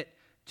that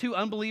two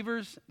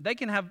unbelievers, they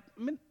can have,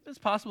 it's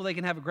possible they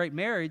can have a great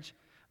marriage,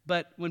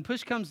 but when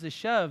push comes to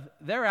shove,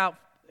 they're out,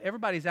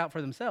 everybody's out for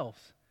themselves.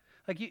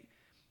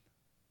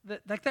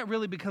 That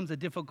really becomes a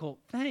difficult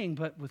thing,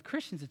 but with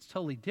Christians, it's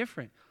totally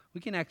different. We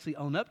can actually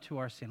own up to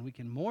our sin. We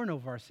can mourn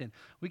over our sin.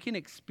 We can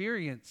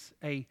experience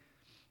a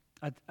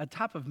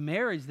type of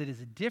marriage that is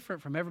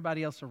different from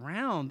everybody else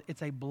around.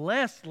 It's a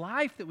blessed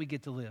life that we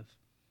get to live.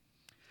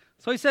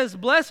 So he says,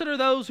 blessed are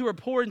those who are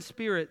poor in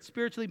spirit,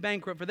 spiritually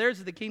bankrupt, for theirs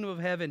is the kingdom of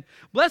heaven.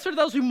 Blessed are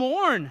those who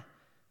mourn,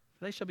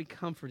 for they shall be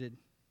comforted.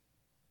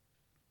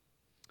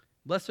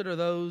 Blessed are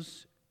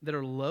those that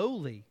are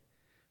lowly,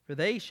 for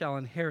they shall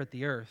inherit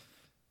the earth.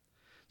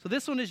 So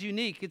this one is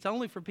unique. It's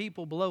only for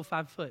people below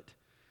 5 foot.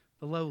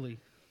 The lowly.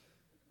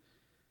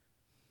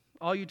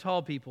 All you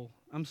tall people,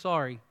 I'm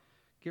sorry.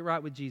 Get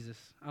right with Jesus.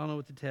 I don't know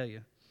what to tell you.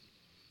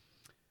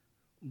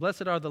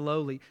 Blessed are the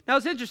lowly. Now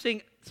it's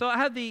interesting. So I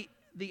have the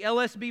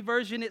LSB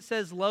version. It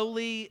says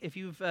lowly. If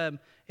you've an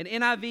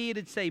NIV,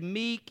 it'd say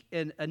meek.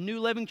 And a New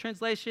Living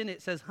Translation,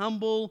 it says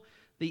humble.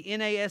 The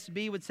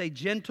NASB would say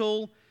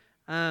gentle.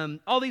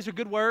 All these are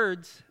good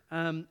words.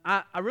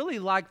 I really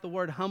like the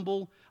word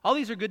humble. All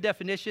these are good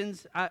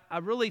definitions. I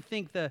really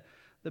think the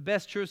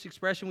best, truest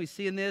expression we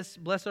see in this,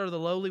 blessed are the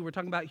lowly, we're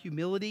talking about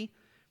humility,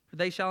 for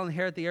they shall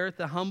inherit the earth.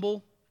 The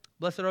humble,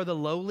 blessed are the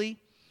lowly.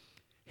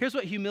 Here's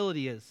what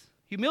humility is.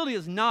 Humility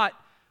is not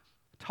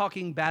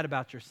talking bad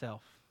about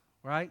yourself,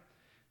 right?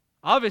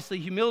 Obviously,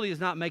 humility is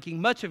not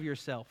making much of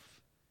yourself.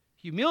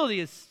 Humility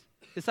is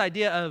this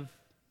idea of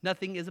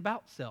nothing is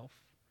about self.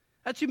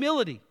 That's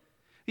humility.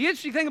 The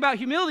interesting thing about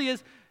humility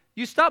is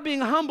you stop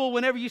being humble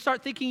whenever you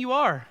start thinking you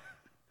are.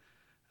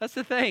 That's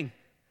the thing.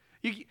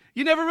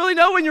 You never really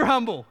know when you're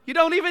humble. You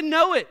don't even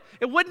know it.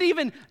 It wouldn't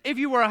even, if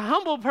you were a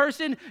humble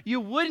person,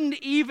 you wouldn't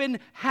even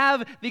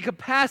have the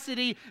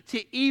capacity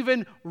to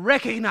even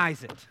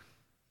recognize it.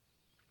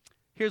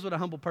 Here's what a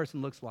humble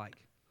person looks like.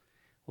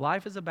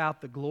 Life is about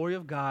the glory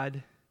of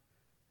God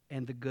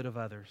and the good of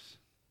others.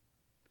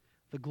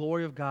 The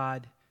glory of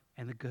God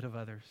and the good of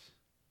others.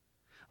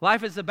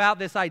 Life is about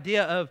this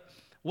idea of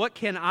what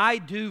can I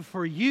do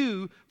for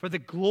you for the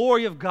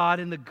glory of God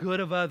and the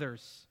good of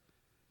others.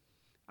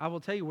 I will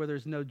tell you where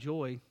there's no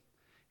joy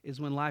is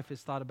when life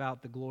is thought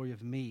about the glory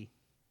of me.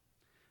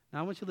 Now,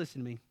 I want you to listen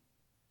to me.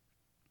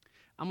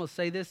 I'm going to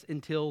say this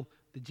until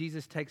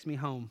Jesus takes me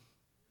home.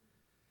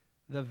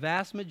 The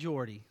vast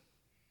majority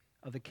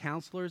of the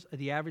counselors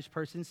the average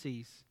person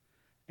sees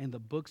and the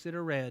books that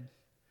are read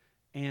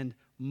and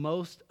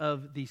most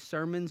of the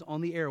sermons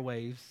on the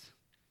airwaves,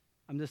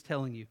 I'm just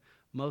telling you,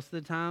 most of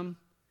the time,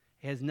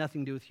 it has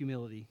nothing to do with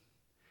humility.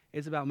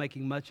 It's about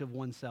making much of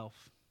oneself.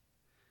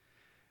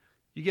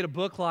 You get a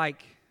book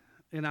like,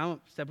 and I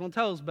don't step on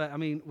toes, but I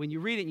mean, when you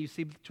read it and you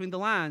see between the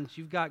lines,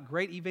 you've got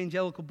great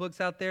evangelical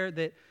books out there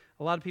that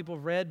a lot of people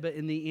have read, but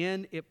in the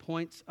end, it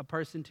points a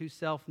person to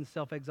self and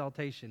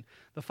self-exaltation.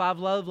 The 5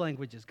 love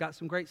languages got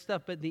some great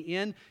stuff, but in the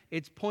end,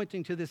 it's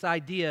pointing to this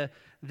idea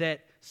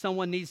that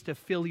someone needs to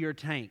fill your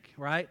tank,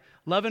 right?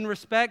 Love and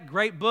Respect,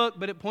 great book,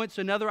 but it points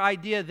to another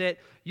idea that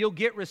you'll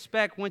get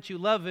respect once you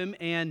love him,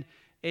 and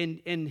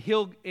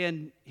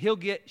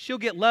she'll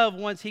get love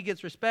once he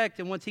gets respect,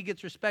 and once he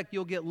gets respect,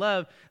 you'll get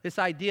love. This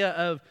idea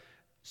of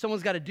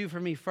someone's got to do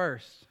for me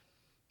first.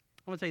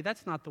 I want to tell you,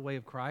 that's not the way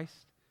of Christ.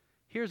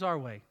 Here's our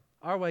way.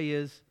 Our way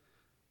is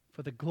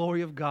for the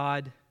glory of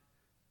God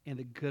and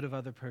the good of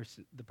the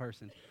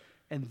person.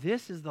 And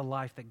this is the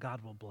life that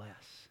God will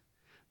bless.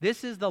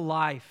 This is the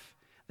life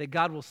that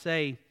God will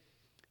say,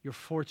 you're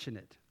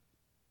fortunate.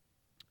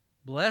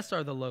 Blessed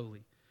are the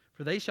lowly,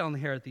 for they shall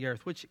inherit the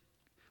earth. Which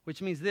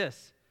means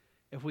this: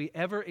 if we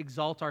ever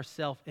exalt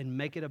ourselves and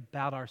make it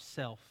about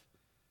ourselves,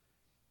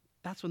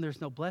 that's when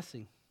there's no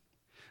blessing.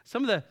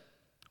 Some of the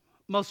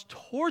most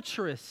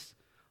torturous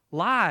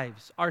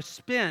lives are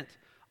spent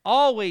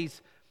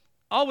always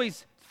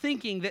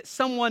thinking that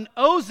someone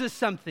owes us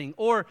something,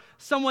 or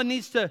someone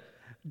needs to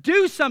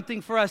do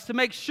something for us to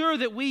make sure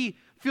that we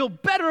feel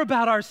better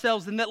about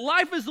ourselves and that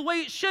life is the way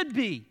it should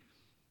be.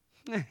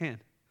 Man,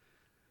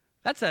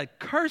 that's a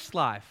cursed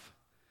life.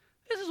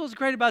 This is what's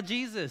great about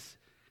Jesus.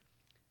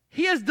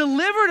 He has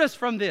delivered us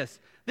from this.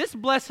 This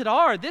blessed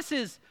are. This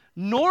is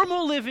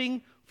normal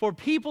living for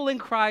people in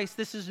Christ.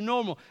 This is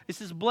normal.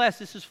 This is blessed.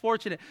 This is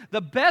fortunate. The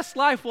best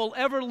life we'll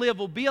ever live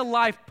will be a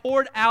life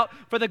poured out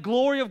for the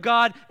glory of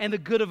God and the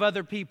good of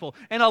other people.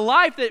 And a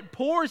life that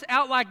pours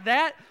out like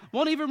that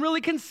won't even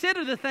really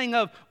consider the thing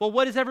of, well,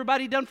 what has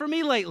everybody done for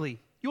me lately?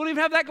 You won't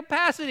even have that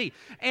capacity.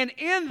 And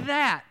in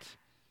that,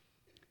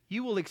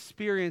 you will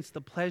experience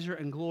the pleasure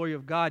and glory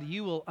of God.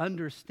 You will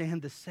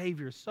understand the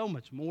Savior so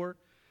much more.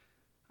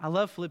 I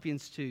love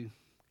Philippians 2.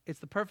 It's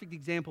the perfect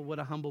example of what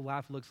a humble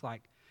life looks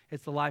like.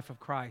 It's the life of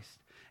Christ.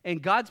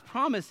 And God's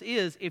promise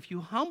is, if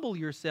you humble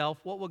yourself,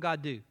 what will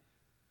God do?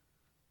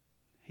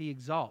 He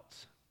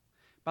exalts.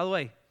 By the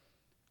way,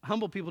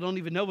 humble people don't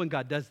even know when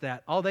God does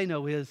that. All they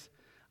know is,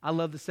 I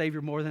love the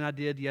Savior more than I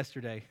did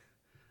yesterday.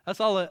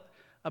 That's all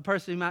a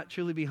person who might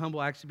truly be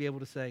humble actually be able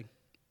to say.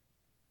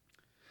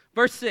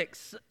 Verse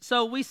 6,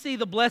 so we see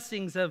the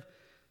blessings of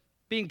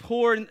being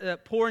poor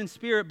in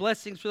spirit,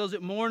 blessings for those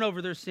that mourn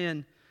over their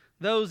sin,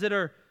 those that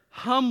are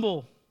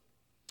humble.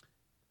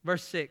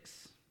 Verse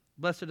 6,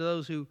 blessed are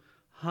those who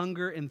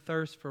hunger and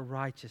thirst for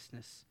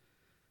righteousness,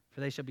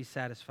 for they shall be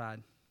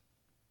satisfied.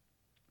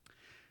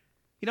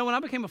 You know, when I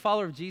became a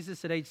follower of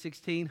Jesus at age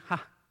 16, I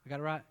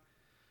got it right.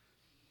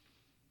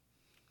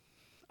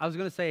 I was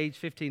going to say age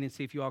 15 and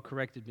see if you all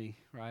corrected me,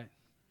 right?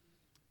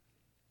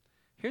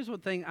 Here's one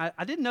thing.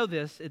 I didn't know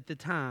this at the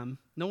time.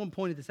 No one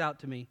pointed this out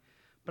to me.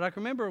 But I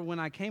can remember when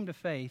I came to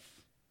faith,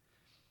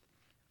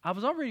 I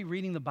was already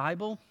reading the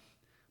Bible,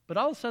 but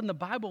all of a sudden the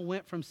Bible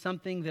went from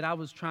something that I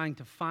was trying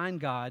to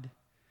find God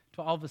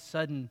to all of a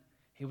sudden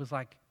it was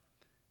like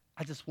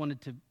I just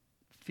wanted to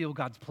feel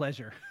God's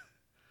pleasure.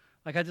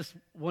 Like I just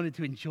wanted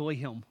to enjoy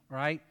Him,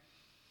 right?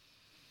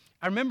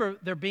 I remember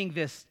there being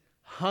this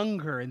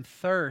hunger and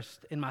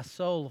thirst in my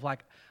soul of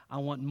like, I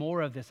want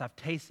more of this. I've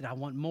tasted. I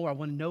want more. I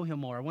want to know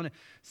Him more. I want to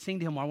sing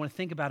to Him more. I want to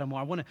think about Him more.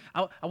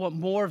 I want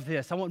more of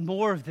this. I want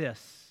more of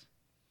this.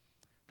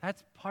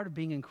 That's part of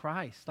being in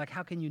Christ. Like,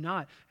 how can you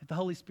not? If the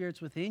Holy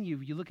Spirit's within you,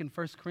 you look in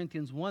 1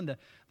 Corinthians 1,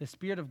 the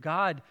Spirit of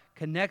God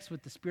connects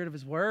with the Spirit of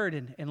His Word,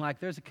 and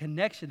like there's a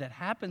connection that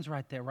happens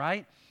right there,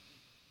 right?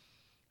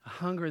 A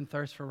hunger and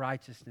thirst for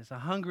righteousness. A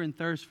hunger and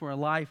thirst for a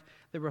life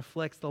that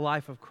reflects the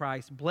life of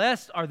Christ.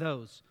 Blessed are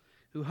those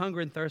who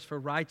hunger and thirst for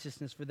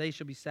righteousness, for they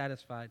shall be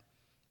satisfied.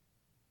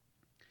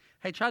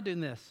 Hey, try doing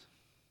this.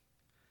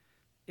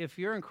 If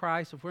you're in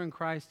Christ, if we're in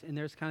Christ, and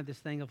there's kind of this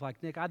thing of like,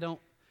 Nick, I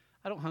don't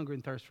hunger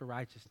and thirst for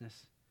righteousness.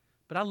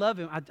 But I love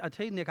Him. I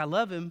tell you, Nick, I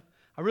love Him.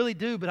 I really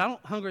do, but I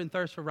don't hunger and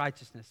thirst for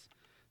righteousness.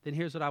 Then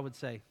here's what I would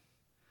say.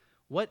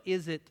 What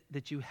is it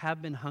that you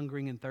have been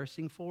hungering and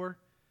thirsting for,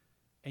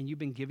 and you've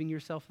been giving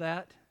yourself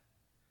that?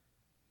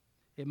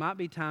 It might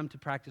be time to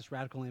practice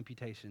radical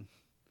amputation,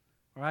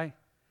 all right?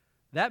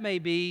 That may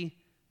be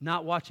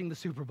not watching the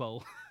Super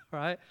Bowl,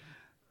 right?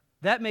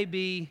 That may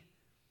be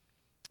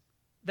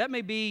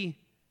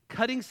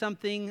cutting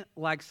something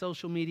like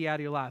social media out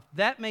of your life.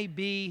 That may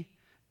be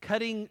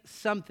cutting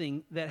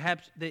something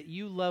that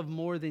you love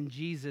more than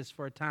Jesus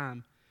for a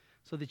time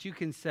so that you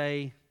can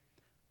say,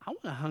 I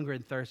want to hunger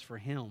and thirst for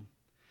Him.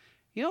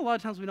 You know, a lot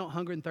of times we don't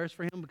hunger and thirst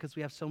for Him because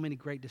we have so many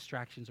great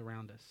distractions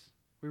around us.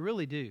 We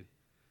really do.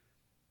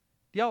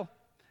 Y'all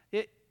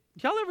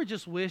ever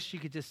just wish you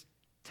could just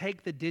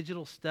take the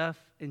digital stuff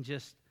and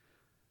just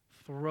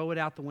throw it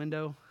out the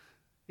window?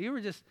 You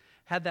ever just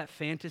had that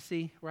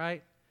fantasy,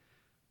 right?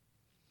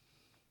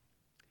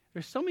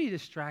 There's so many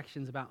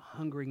distractions about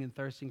hungering and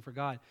thirsting for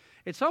God.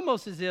 It's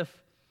almost as if,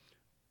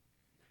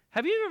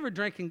 have you ever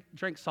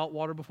drank salt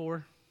water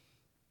before?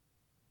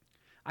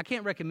 I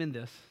can't recommend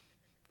this.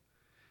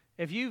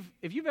 If you've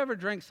ever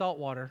drank salt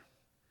water,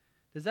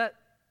 does that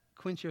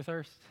quench your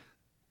thirst?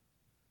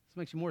 This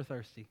makes you more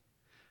thirsty.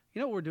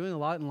 You know what we're doing a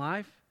lot in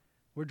life?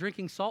 We're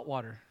drinking salt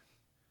water.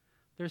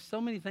 There's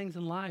so many things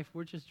in life,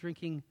 we're just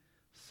drinking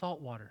salt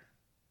water.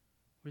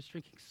 We're just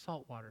drinking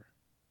salt water.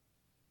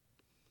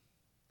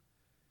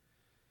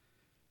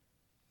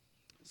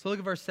 So look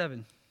at verse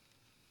 7.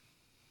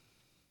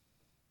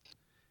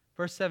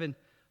 Verse 7,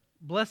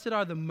 blessed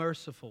are the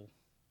merciful,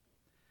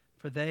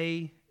 for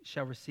they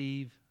shall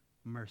receive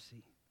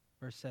mercy.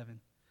 Verse 7,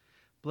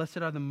 blessed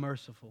are the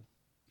merciful,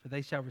 for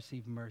they shall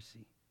receive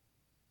mercy.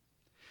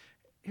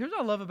 here's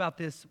what I love about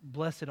this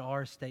blessed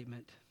are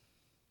statement.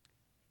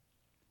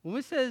 When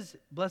it says,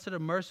 blessed are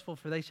merciful,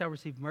 for they shall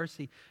receive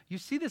mercy, you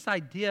see this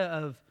idea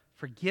of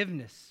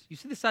forgiveness. You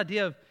see this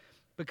idea of,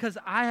 because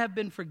I have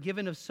been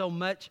forgiven of so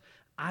much,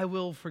 I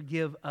will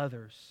forgive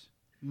others.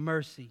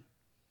 Mercy.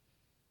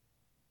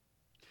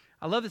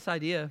 I love this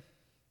idea.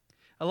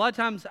 A lot of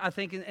times, I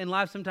think in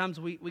life, sometimes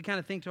we kind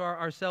of think to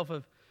ourselves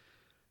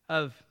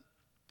of,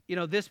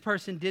 this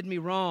person did me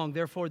wrong,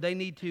 therefore they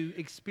need to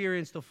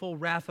experience the full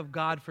wrath of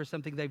God for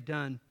something they've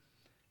done.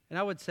 And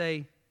I would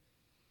say,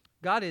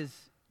 God is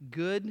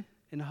good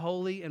and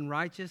holy and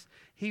righteous.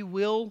 He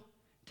will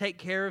take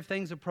care of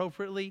things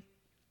appropriately.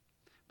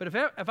 But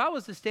if I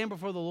was to stand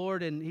before the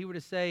Lord and He were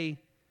to say,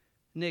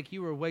 Nick,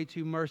 you were way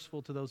too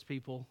merciful to those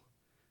people,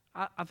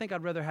 I think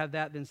I'd rather have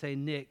that than say,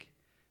 Nick,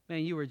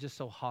 man, you were just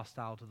so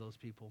hostile to those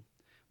people.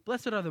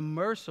 Blessed are the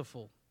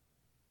merciful.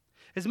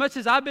 As much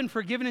as I've been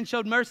forgiven and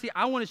showed mercy,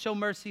 I want to show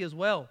mercy as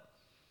well.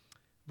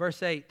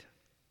 Verse 8.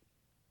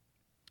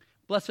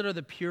 Blessed are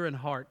the pure in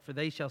heart, for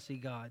they shall see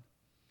God.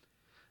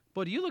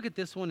 But do you look at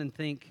this one and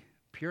think,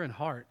 pure in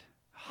heart?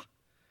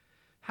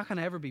 How can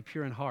I ever be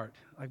pure in heart?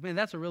 Like, man,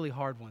 that's a really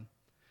hard one.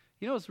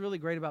 You know what's really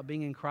great about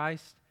being in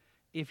Christ?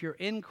 If you're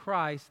in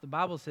Christ, the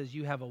Bible says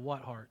you have a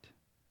what heart?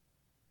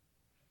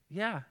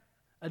 Yeah,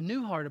 a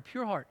new heart, a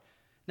pure heart.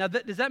 Now,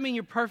 does that mean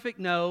you're perfect?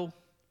 No.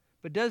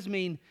 But it does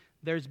mean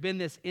there's been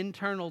this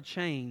internal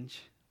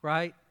change,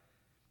 right?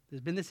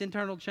 There's been this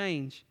internal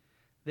change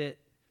that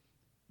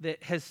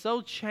has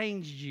so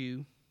changed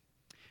you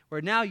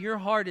where now your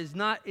heart is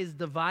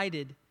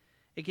divided.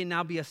 It can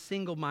now be a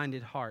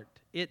single-minded heart.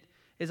 It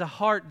is a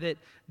heart that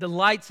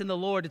delights in the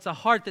Lord. It's a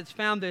heart that's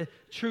found the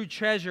true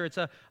treasure. It's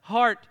a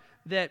heart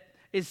that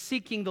is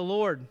seeking the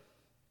Lord.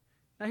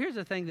 Now, here's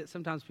the thing that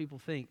sometimes people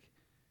think.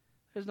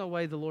 There's no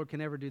way the Lord can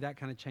ever do that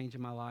kind of change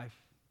in my life.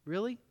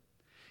 Really?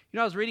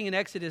 I was reading in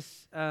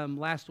Exodus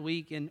last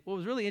week, and what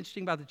was really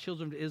interesting about the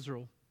children of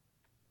Israel,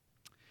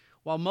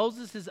 while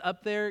Moses is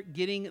up there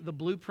getting the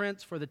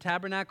blueprints for the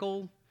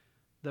tabernacle,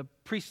 the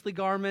priestly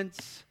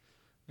garments,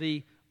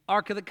 the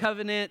Ark of the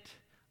Covenant,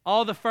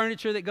 all the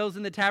furniture that goes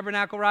in the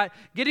tabernacle, right?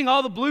 Getting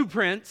all the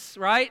blueprints,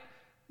 right?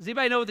 Does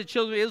anybody know what the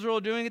children of Israel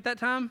were doing at that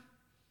time?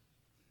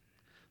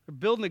 They're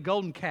building a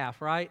golden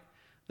calf, right?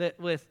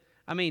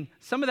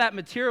 Some of that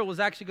material was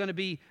actually going to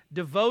be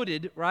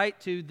devoted, right,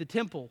 to the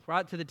temple,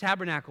 right, to the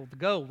tabernacle, the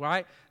gold,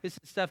 right? This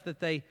is stuff that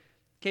they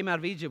came out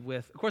of Egypt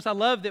with. Of course, I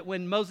love that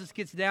when Moses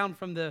gets down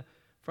from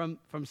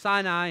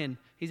Sinai and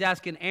he's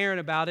asking Aaron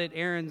about it,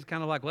 Aaron's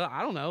kind of like, well,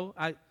 I don't know.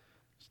 I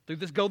threw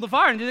this gold in the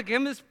fire and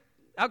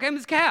out came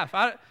this calf.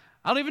 I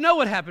don't even know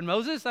what happened,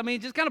 Moses. It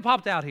just kind of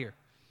popped out here.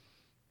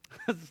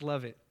 I just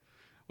love it.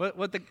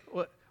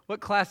 What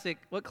classic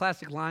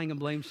lying and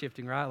blame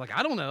shifting, right? Like,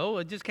 I don't know.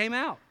 It just came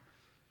out.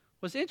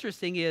 What's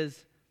interesting is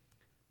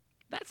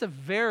that's if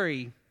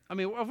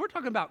we're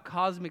talking about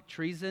cosmic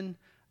treason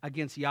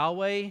against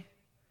Yahweh,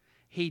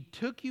 He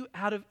took you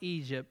out of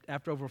Egypt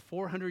after over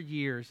 400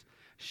 years,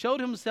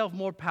 showed Himself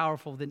more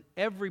powerful than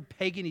every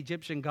pagan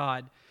Egyptian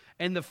god,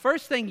 and the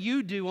first thing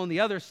you do on the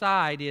other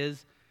side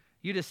is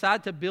you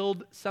decide to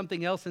build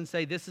something else and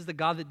say, this is the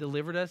God that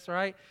delivered us,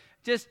 right?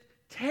 Just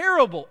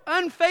terrible,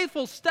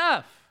 unfaithful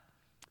stuff.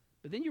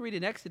 But then you read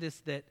in Exodus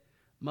that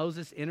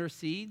Moses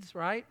intercedes,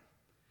 right?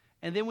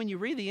 And then when you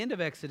read the end of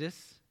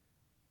Exodus,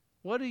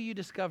 what do you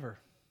discover?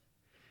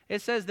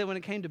 It says that when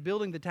it came to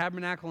building the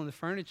tabernacle and the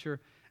furniture,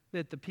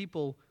 that the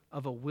people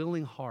of a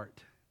willing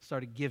heart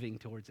started giving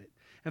towards it.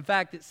 In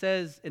fact, it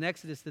says in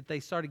Exodus that they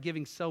started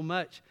giving so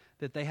much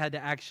that they had to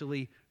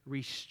actually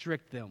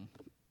restrict them.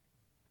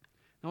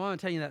 Now, I want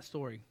to tell you that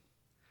story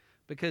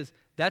because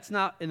that's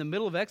not, in the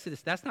middle of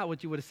Exodus, that's not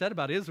what you would have said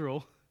about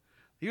Israel.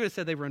 You would have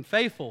said they were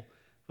unfaithful.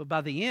 But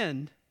by the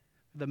end,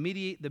 the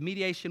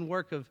mediation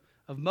work of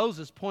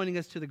Moses pointing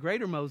us to the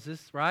greater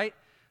Moses, right?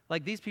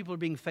 Like these people are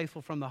being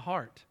faithful from the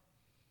heart.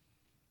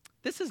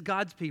 This is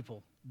God's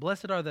people.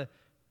 Blessed are the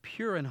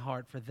pure in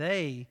heart, for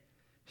they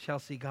shall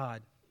see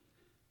God.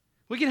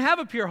 We can have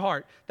a pure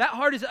heart. That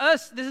heart is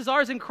us. This is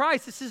ours in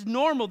Christ. This is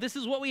normal. This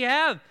is what we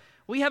have.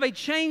 We have a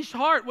changed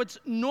heart. What's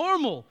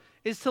normal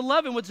is to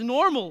love Him. What's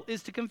normal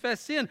is to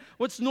confess sin.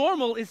 What's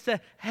normal is to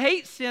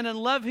hate sin and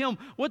love Him.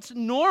 What's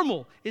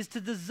normal is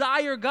to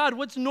desire God.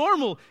 What's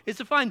normal is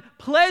to find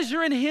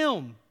pleasure in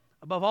Him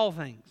above all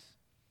things.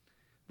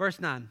 Verse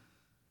 9.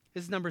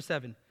 This is number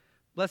 7.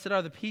 Blessed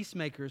are the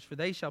peacemakers, for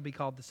they shall be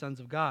called the sons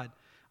of God.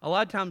 A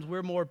lot of times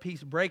we're more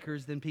peace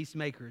breakers than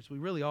peacemakers. We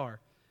really are.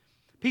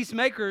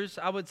 Peacemakers,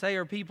 I would say,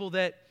 are people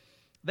that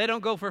they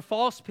don't go for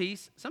false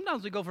peace.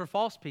 Sometimes we go for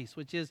false peace,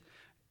 which is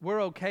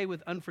we're okay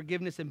with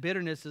unforgiveness and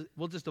bitterness.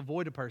 We'll just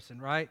avoid a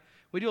person, right?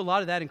 We do a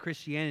lot of that in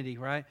Christianity,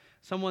 right?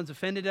 Someone's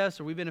offended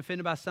us or we've been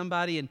offended by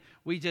somebody and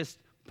we just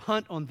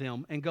punt on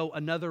them and go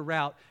another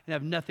route and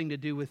have nothing to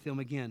do with them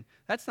again.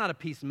 That's not a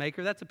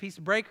peacemaker. That's a peace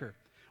breaker.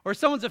 Or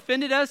someone's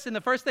offended us and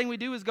the first thing we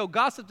do is go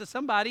gossip to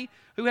somebody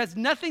who has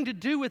nothing to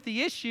do with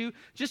the issue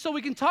just so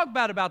we can talk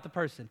bad about the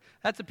person.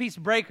 That's a peace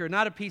breaker,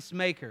 not a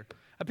peacemaker.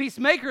 A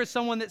peacemaker is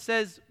someone that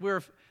says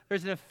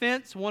there's an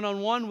offense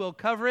one-on-one, we'll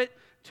cover it.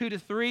 2 to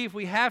 3 if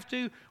we have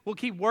to. We'll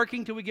keep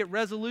working till we get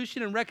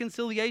resolution and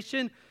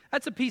reconciliation.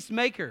 That's a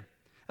peacemaker.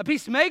 A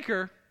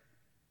peacemaker,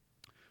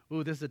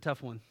 ooh, this is a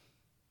tough one.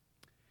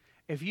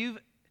 Have you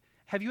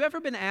ever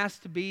been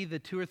asked to be the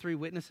 2 or 3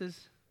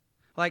 witnesses?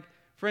 Like,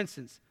 for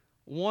instance,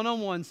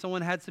 one-on-one,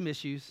 someone had some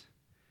issues,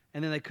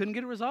 and then they couldn't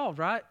get it resolved,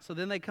 right? So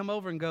then they come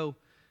over and go,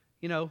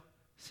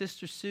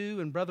 Sister Sue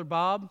and Brother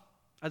Bob.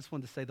 I just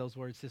wanted to say those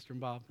words, Sister and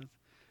Bob.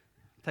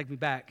 Take me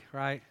back,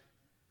 right?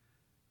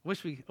 I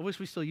wish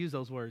we still use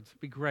those words.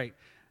 It'd be great.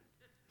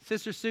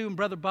 Sister Sue and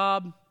Brother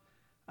Bob,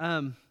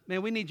 man,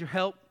 we need your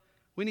help.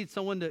 We need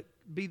someone to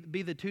be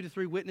the 2 to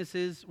 3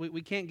 witnesses.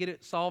 We can't get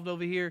it solved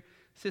over here.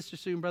 Sister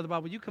Sue and Brother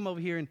Bob, would you come over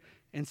here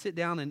and sit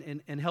down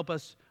and help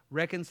us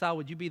reconcile?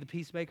 Would you be the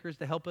peacemakers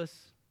to help us?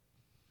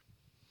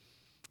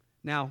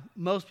 Now,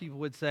 most people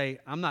would say,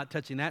 I'm not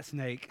touching that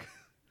snake,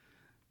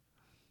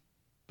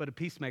 but a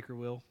peacemaker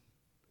will.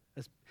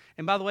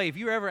 And by the way, if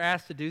you're ever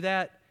asked to do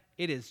that,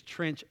 it is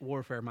trench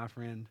warfare, my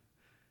friend.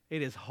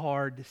 It is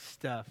hard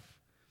stuff.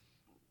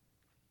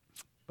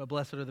 But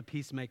blessed are the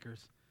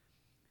peacemakers,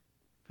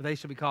 for they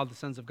shall be called the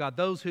sons of God.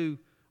 Those who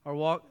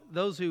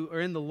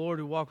are in the Lord,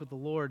 who walk with the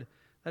Lord,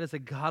 that is a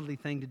godly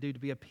thing to do, to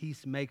be a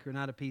peacemaker,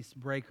 not a peace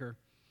breaker.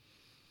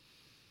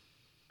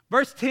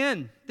 Verse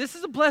 10, this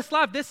is a blessed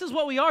life. This is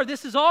what we are.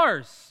 This is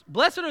ours.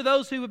 Blessed are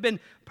those who have been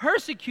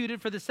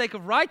persecuted for the sake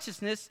of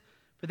righteousness,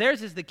 for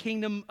theirs is the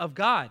kingdom of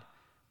God.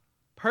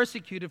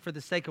 Persecuted for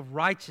the sake of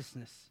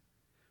righteousness,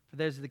 for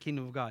theirs is the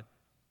kingdom of God.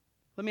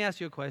 Let me ask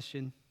you a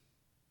question.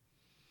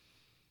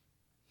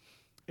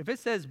 If it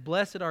says,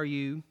 blessed are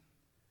you,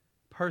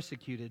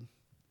 persecuted,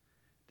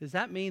 does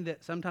that mean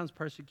that sometimes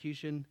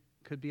persecution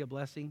could be a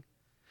blessing?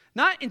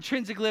 Not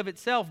intrinsically of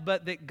itself,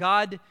 but that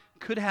God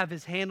could have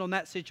his hand on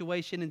that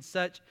situation in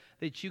such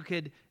that you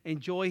could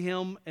enjoy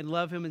him and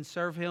love him and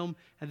serve him,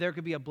 and there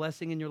could be a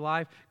blessing in your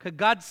life. Could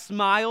God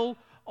smile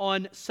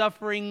on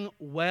suffering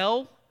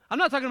well? I'm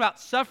not talking about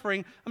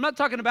suffering. I'm not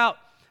talking about,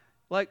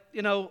 I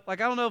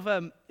don't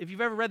know if you've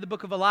ever read the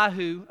book of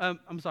Elihu.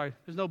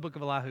 There's no book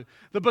of Elihu.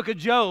 The book of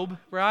Job,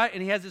 right?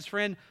 And he has his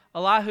friend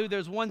Elihu.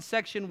 There's one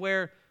section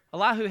where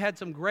Elihu had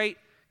some great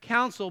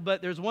counsel,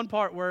 but there's one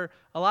part where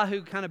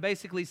Elihu kind of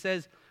basically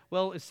says,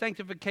 well, if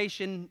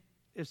sanctification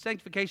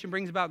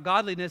brings about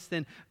godliness,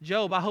 then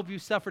Job, I hope you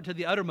suffer to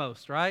the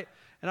uttermost, right?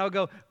 And I would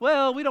go,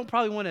 well, we don't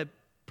probably want to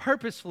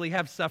purposefully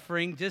have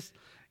suffering just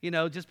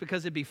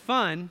because it'd be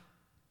fun.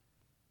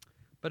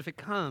 But if it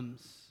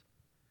comes,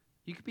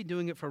 you could be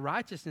doing it for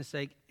righteousness'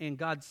 sake, and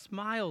God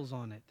smiles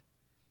on it.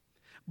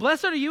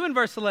 Blessed are you in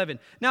verse 11.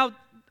 Now,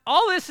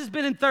 all this has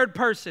been in third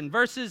person.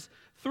 Verses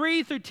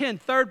 3 through 10,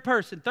 third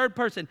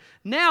person.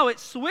 Now it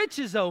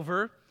switches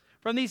over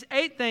from these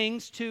 8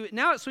 things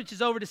now it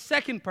switches over to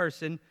second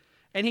person,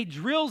 and he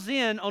drills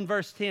in on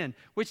verse 10,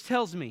 which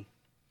tells me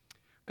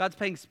God's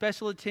paying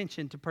special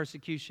attention to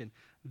persecution.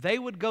 They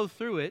would go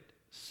through it,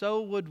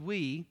 so would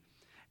we.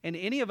 And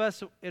any of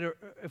us,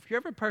 if you're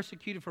ever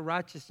persecuted for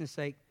righteousness'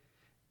 sake,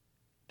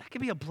 that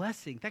can be a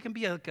blessing. That can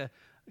be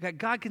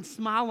God can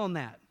smile on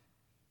that.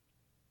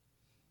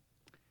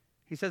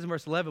 He says in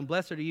verse 11,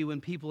 blessed are you when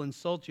people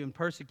insult you and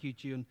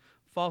persecute you and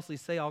falsely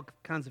say all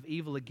kinds of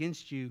evil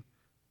against you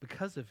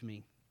because of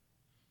me.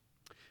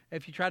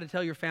 If you try to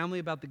tell your family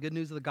about the good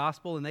news of the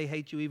gospel and they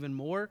hate you even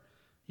more,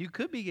 you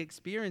could be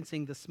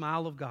experiencing the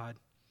smile of God.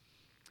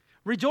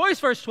 Rejoice,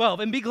 verse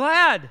 12, and be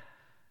glad,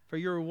 for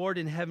your reward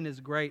in heaven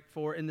is great,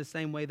 for in the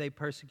same way they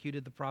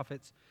persecuted the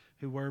prophets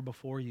who were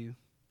before you.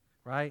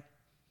 Right?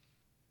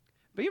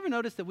 But you ever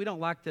notice that we don't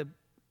like to suffer?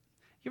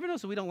 You ever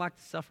notice we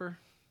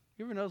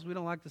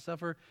don't like to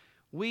suffer?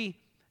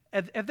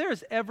 If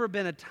there's ever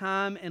been a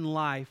time in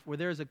life where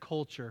there's a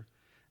culture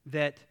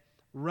that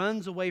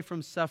runs away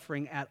from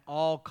suffering at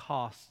all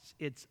costs,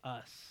 it's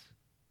us.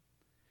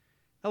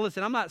 Now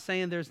listen, I'm not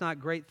saying there's not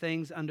great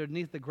things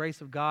underneath the grace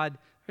of God.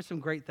 There's some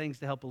great things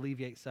to help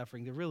alleviate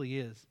suffering. There really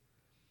is.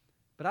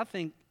 But I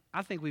think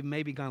we've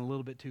maybe gone a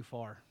little bit too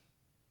far.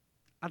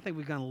 I think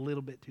we've gone a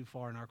little bit too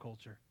far in our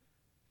culture.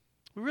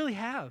 We really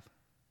have.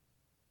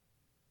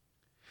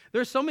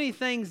 There's so many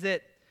things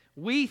that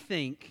we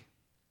think,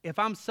 if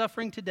I'm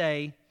suffering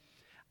today,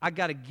 I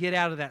got to get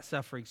out of that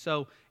suffering.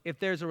 So if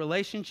there's a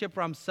relationship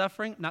where I'm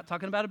suffering, I'm not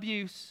talking about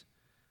abuse.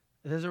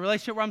 If there's a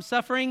relationship where I'm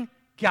suffering,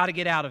 got to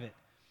get out of it.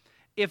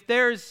 If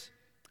there's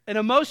an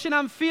emotion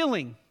I'm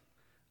feeling,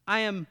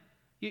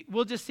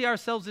 we'll just see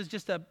ourselves as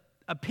just a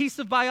piece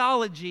of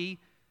biology,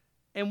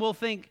 and we'll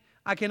think,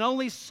 I can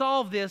only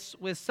solve this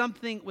with some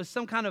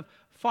kind of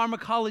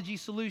pharmacology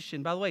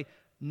solution. By the way,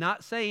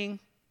 not saying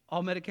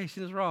all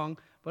medication is wrong.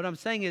 What I'm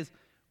saying is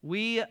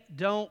we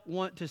don't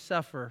want to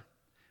suffer.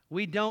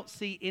 We don't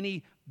see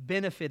any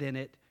benefit in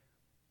it.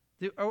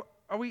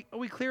 Are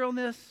we clear on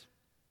this?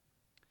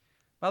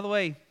 By the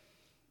way,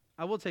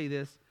 I will tell you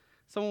this.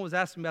 Someone was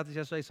asking about this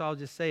yesterday, so I'll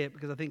just say it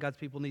because I think God's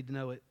people need to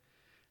know it.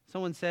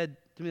 Someone said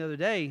to me the other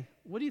day,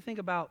 what do you think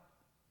about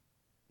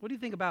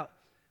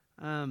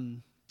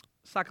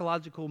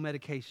psychological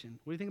medication?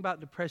 What do you think about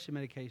depression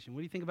medication? What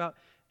do you think about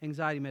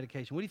anxiety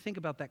medication? What do you think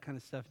about that kind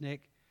of stuff,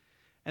 Nick?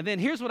 And then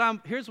here's what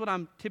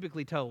I'm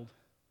typically told.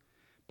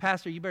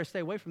 Pastor, you better stay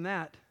away from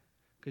that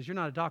because you're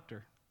not a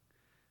doctor.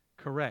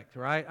 Correct,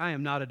 right? I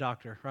am not a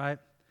doctor, right?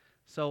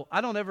 So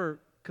I don't ever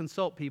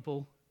consult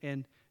people,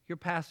 and your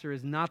pastor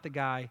is not the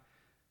guy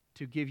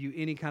to give you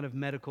any kind of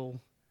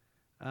medical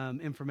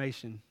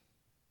information.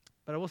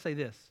 But I will say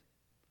this.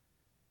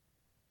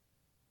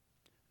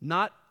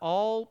 Not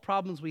all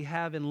problems we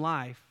have in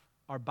life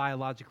are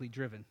biologically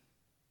driven.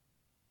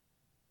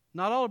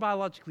 Not all are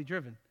biologically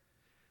driven.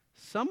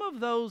 Some of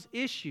those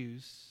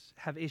issues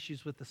have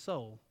issues with the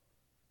soul.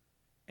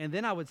 And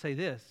then I would say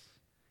this.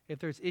 If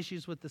there's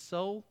issues with the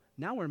soul,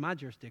 now we're in my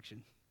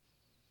jurisdiction.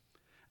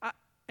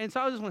 And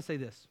so I just want to say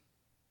this.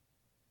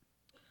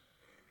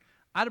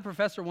 I had a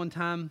professor one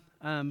time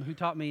who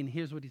taught me, and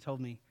here's what he told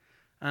me.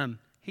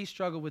 He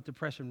struggled with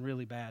depression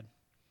really bad.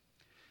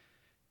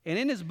 And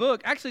in his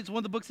book, actually, it's one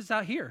of the books that's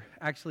out here,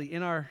 actually,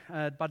 in our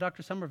by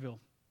Dr. Somerville.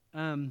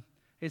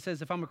 It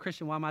says, "If I'm a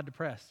Christian, why am I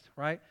depressed?"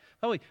 Right?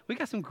 By the way, we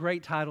got some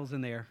great titles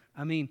in there.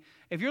 I mean,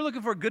 if you're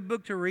looking for a good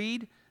book to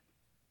read,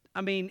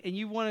 and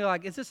you want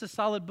to is this a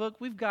solid book?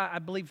 We've got, I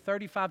believe,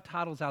 35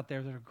 titles out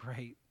there that are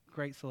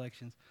great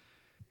selections.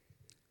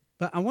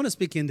 But I want to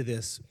speak into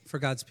this for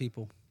God's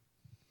people.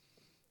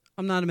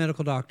 I'm not a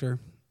medical doctor,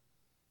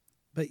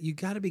 but you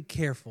got to be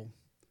careful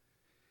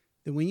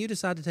that when you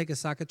decide to take a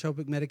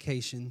psychotropic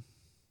medication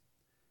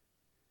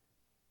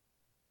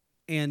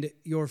and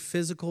your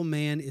physical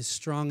man is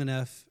strong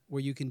enough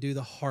where you can do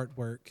the heart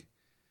work,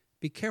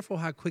 be careful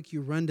how quick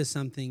you run to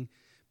something,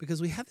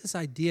 because we have this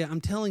idea,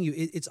 I'm telling you,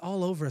 it's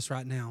all over us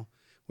right now,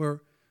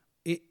 where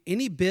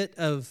any bit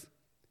of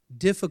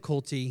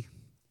difficulty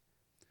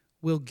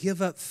will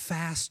give up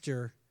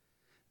faster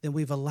than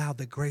we've allowed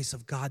the grace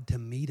of God to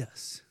meet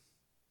us.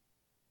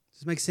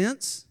 Does this make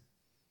sense?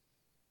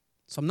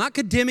 So I'm not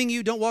condemning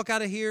you. Don't walk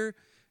out of here.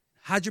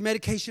 Hide your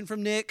medication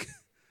from Nick.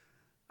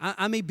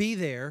 I may be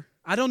there.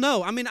 I don't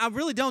know. I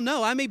really don't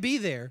know. I may be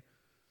there.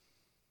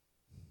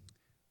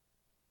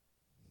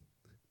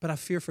 But I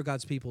fear for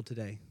God's people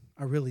today.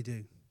 I really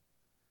do.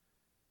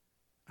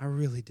 I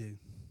really do.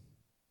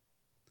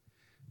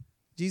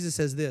 Jesus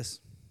says this,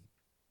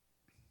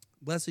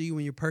 "Blessed are you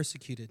when you're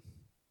persecuted."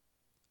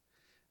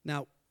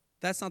 Now,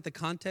 that's not the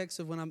context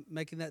of when I'm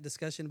making that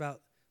discussion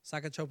about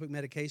psychotropic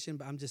medication,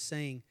 but I'm just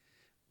saying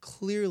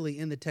clearly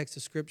in the text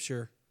of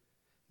Scripture,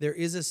 there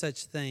is a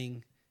such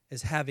thing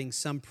as having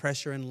some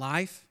pressure in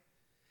life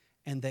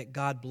and that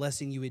God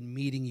blessing you and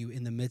meeting you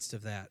in the midst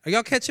of that. Are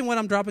y'all catching what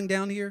I'm dropping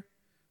down here?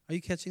 Are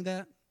you catching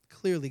that?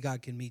 Clearly,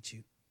 God can meet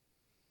you.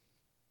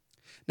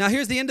 Now,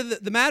 here's the end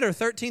of the matter,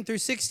 13 through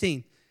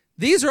 16.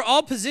 These are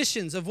all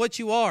positions of what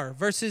you are.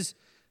 Verses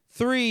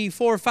 3,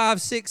 4,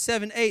 5, 6,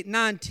 7, 8,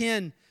 9,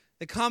 10.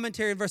 The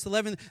commentary in verse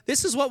 11.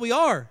 This is what we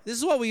are. This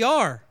is what we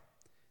are.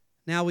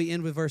 Now we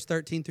end with verse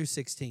 13 through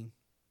 16.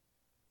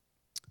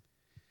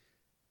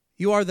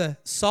 You are the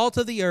salt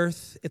of the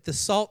earth. If the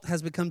salt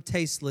has become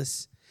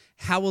tasteless,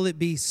 how will it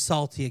be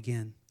salty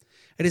again?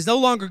 It is no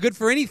longer good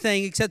for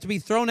anything except to be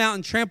thrown out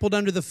and trampled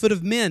under the foot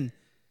of men.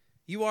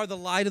 You are the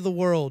light of the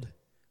world.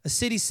 A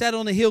city set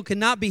on a hill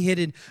cannot be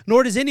hidden,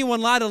 nor does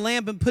anyone light a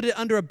lamp and put it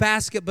under a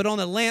basket, but on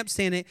a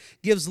lampstand it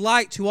gives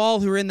light to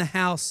all who are in the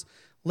house.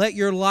 Let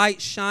your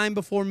light shine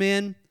before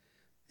men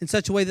in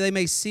such a way that they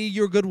may see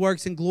your good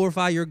works and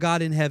glorify your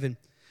God in heaven.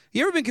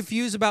 You ever been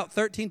confused about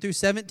 13 through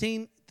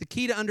 17? The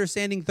key to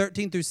understanding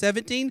 13 through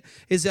 17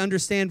 is to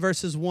understand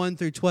verses 1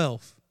 through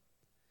 12.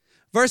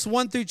 Verse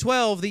 1 through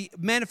 12, the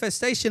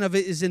manifestation of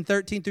it is in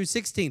 13 through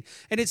 16.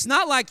 And it's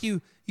not like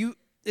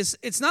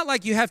it's not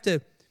like you have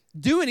to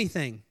do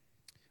anything.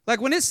 Like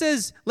when it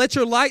says, let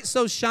your light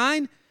so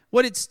shine,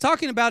 what it's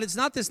talking about, it's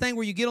not this thing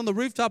where you get on the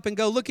rooftop and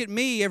go, look at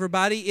me,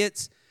 everybody.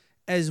 It's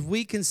as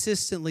we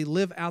consistently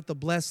live out the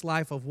blessed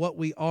life of what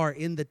we are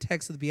in the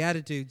text of the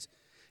Beatitudes,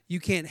 you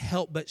can't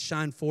help but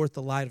shine forth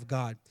the light of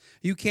God.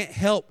 You can't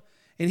help,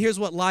 and here's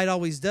what light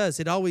always does.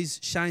 It always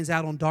shines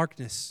out on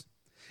darkness.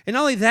 And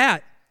not only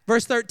that,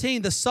 verse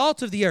 13, the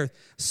salt of the earth.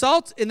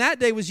 Salt in that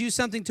day was used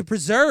something to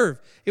preserve.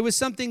 It was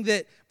something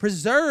that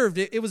preserved.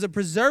 It was a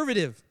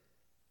preservative.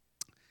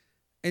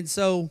 And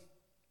so,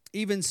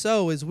 even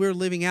so, as we're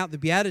living out the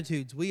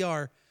Beatitudes, we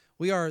are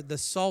the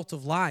salt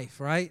of life,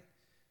 right?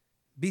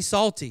 Be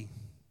salty.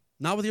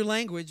 Not with your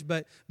language,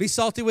 but be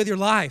salty with your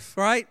life,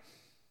 right?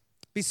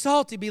 Be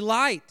salty, be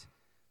light.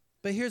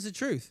 But here's the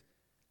truth.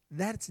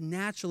 That's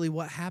naturally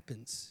what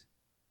happens.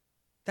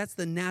 That's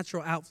the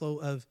natural outflow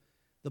of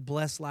the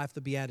blessed life,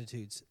 the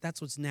Beatitudes.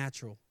 That's what's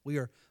natural. We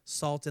are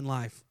salt in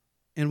life.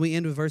 And we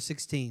end with verse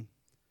 16.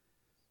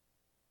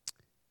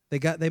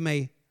 They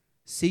may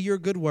see your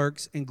good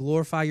works and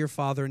glorify your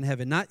Father in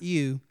heaven. Not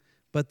you,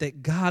 but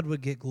that God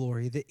would get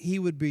glory, that He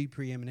would be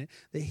preeminent,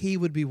 that He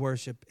would be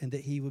worshiped, and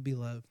that He would be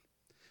loved.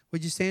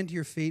 Would you stand to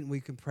your feet and we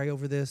can pray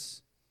over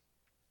this?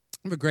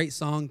 I have a great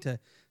song to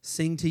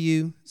sing to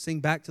you, sing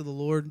back to the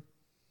Lord.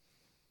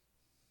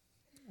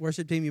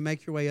 Worship team, you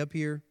make your way up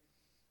here.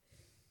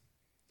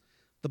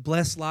 The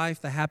blessed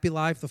life, the happy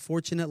life, the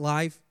fortunate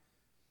life.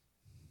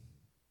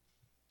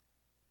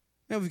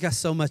 Man, we've got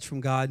so much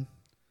from God.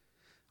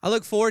 I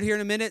look forward here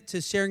in a minute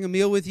to sharing a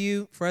meal with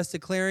you, for us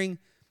declaring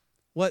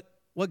what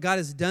God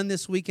has done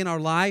this week in our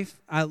life.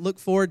 I look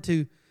forward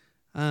to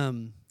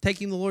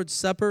taking the Lord's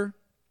Supper,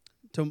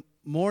 to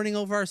mourning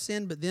over our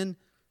sin, but then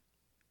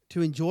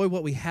to enjoy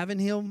what we have in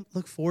Him.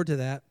 Look forward to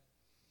that.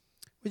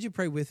 Would you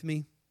pray with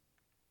me?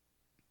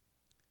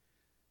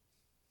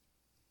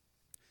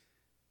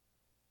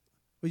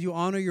 Would you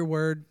honor your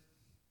word?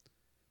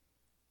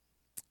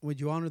 Would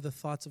you honor the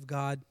thoughts of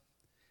God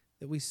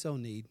that we so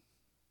need?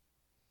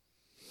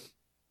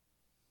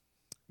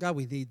 God,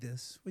 we need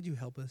this. Would you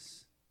help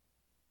us?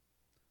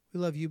 We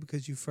love you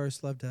because you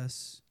first loved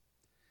us.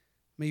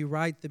 May you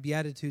write the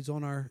Beatitudes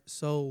on our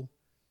soul,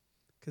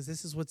 because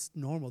this is what's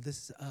normal.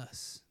 This is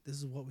us. This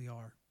is what we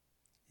are.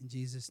 In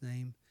Jesus'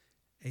 name,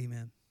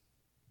 amen.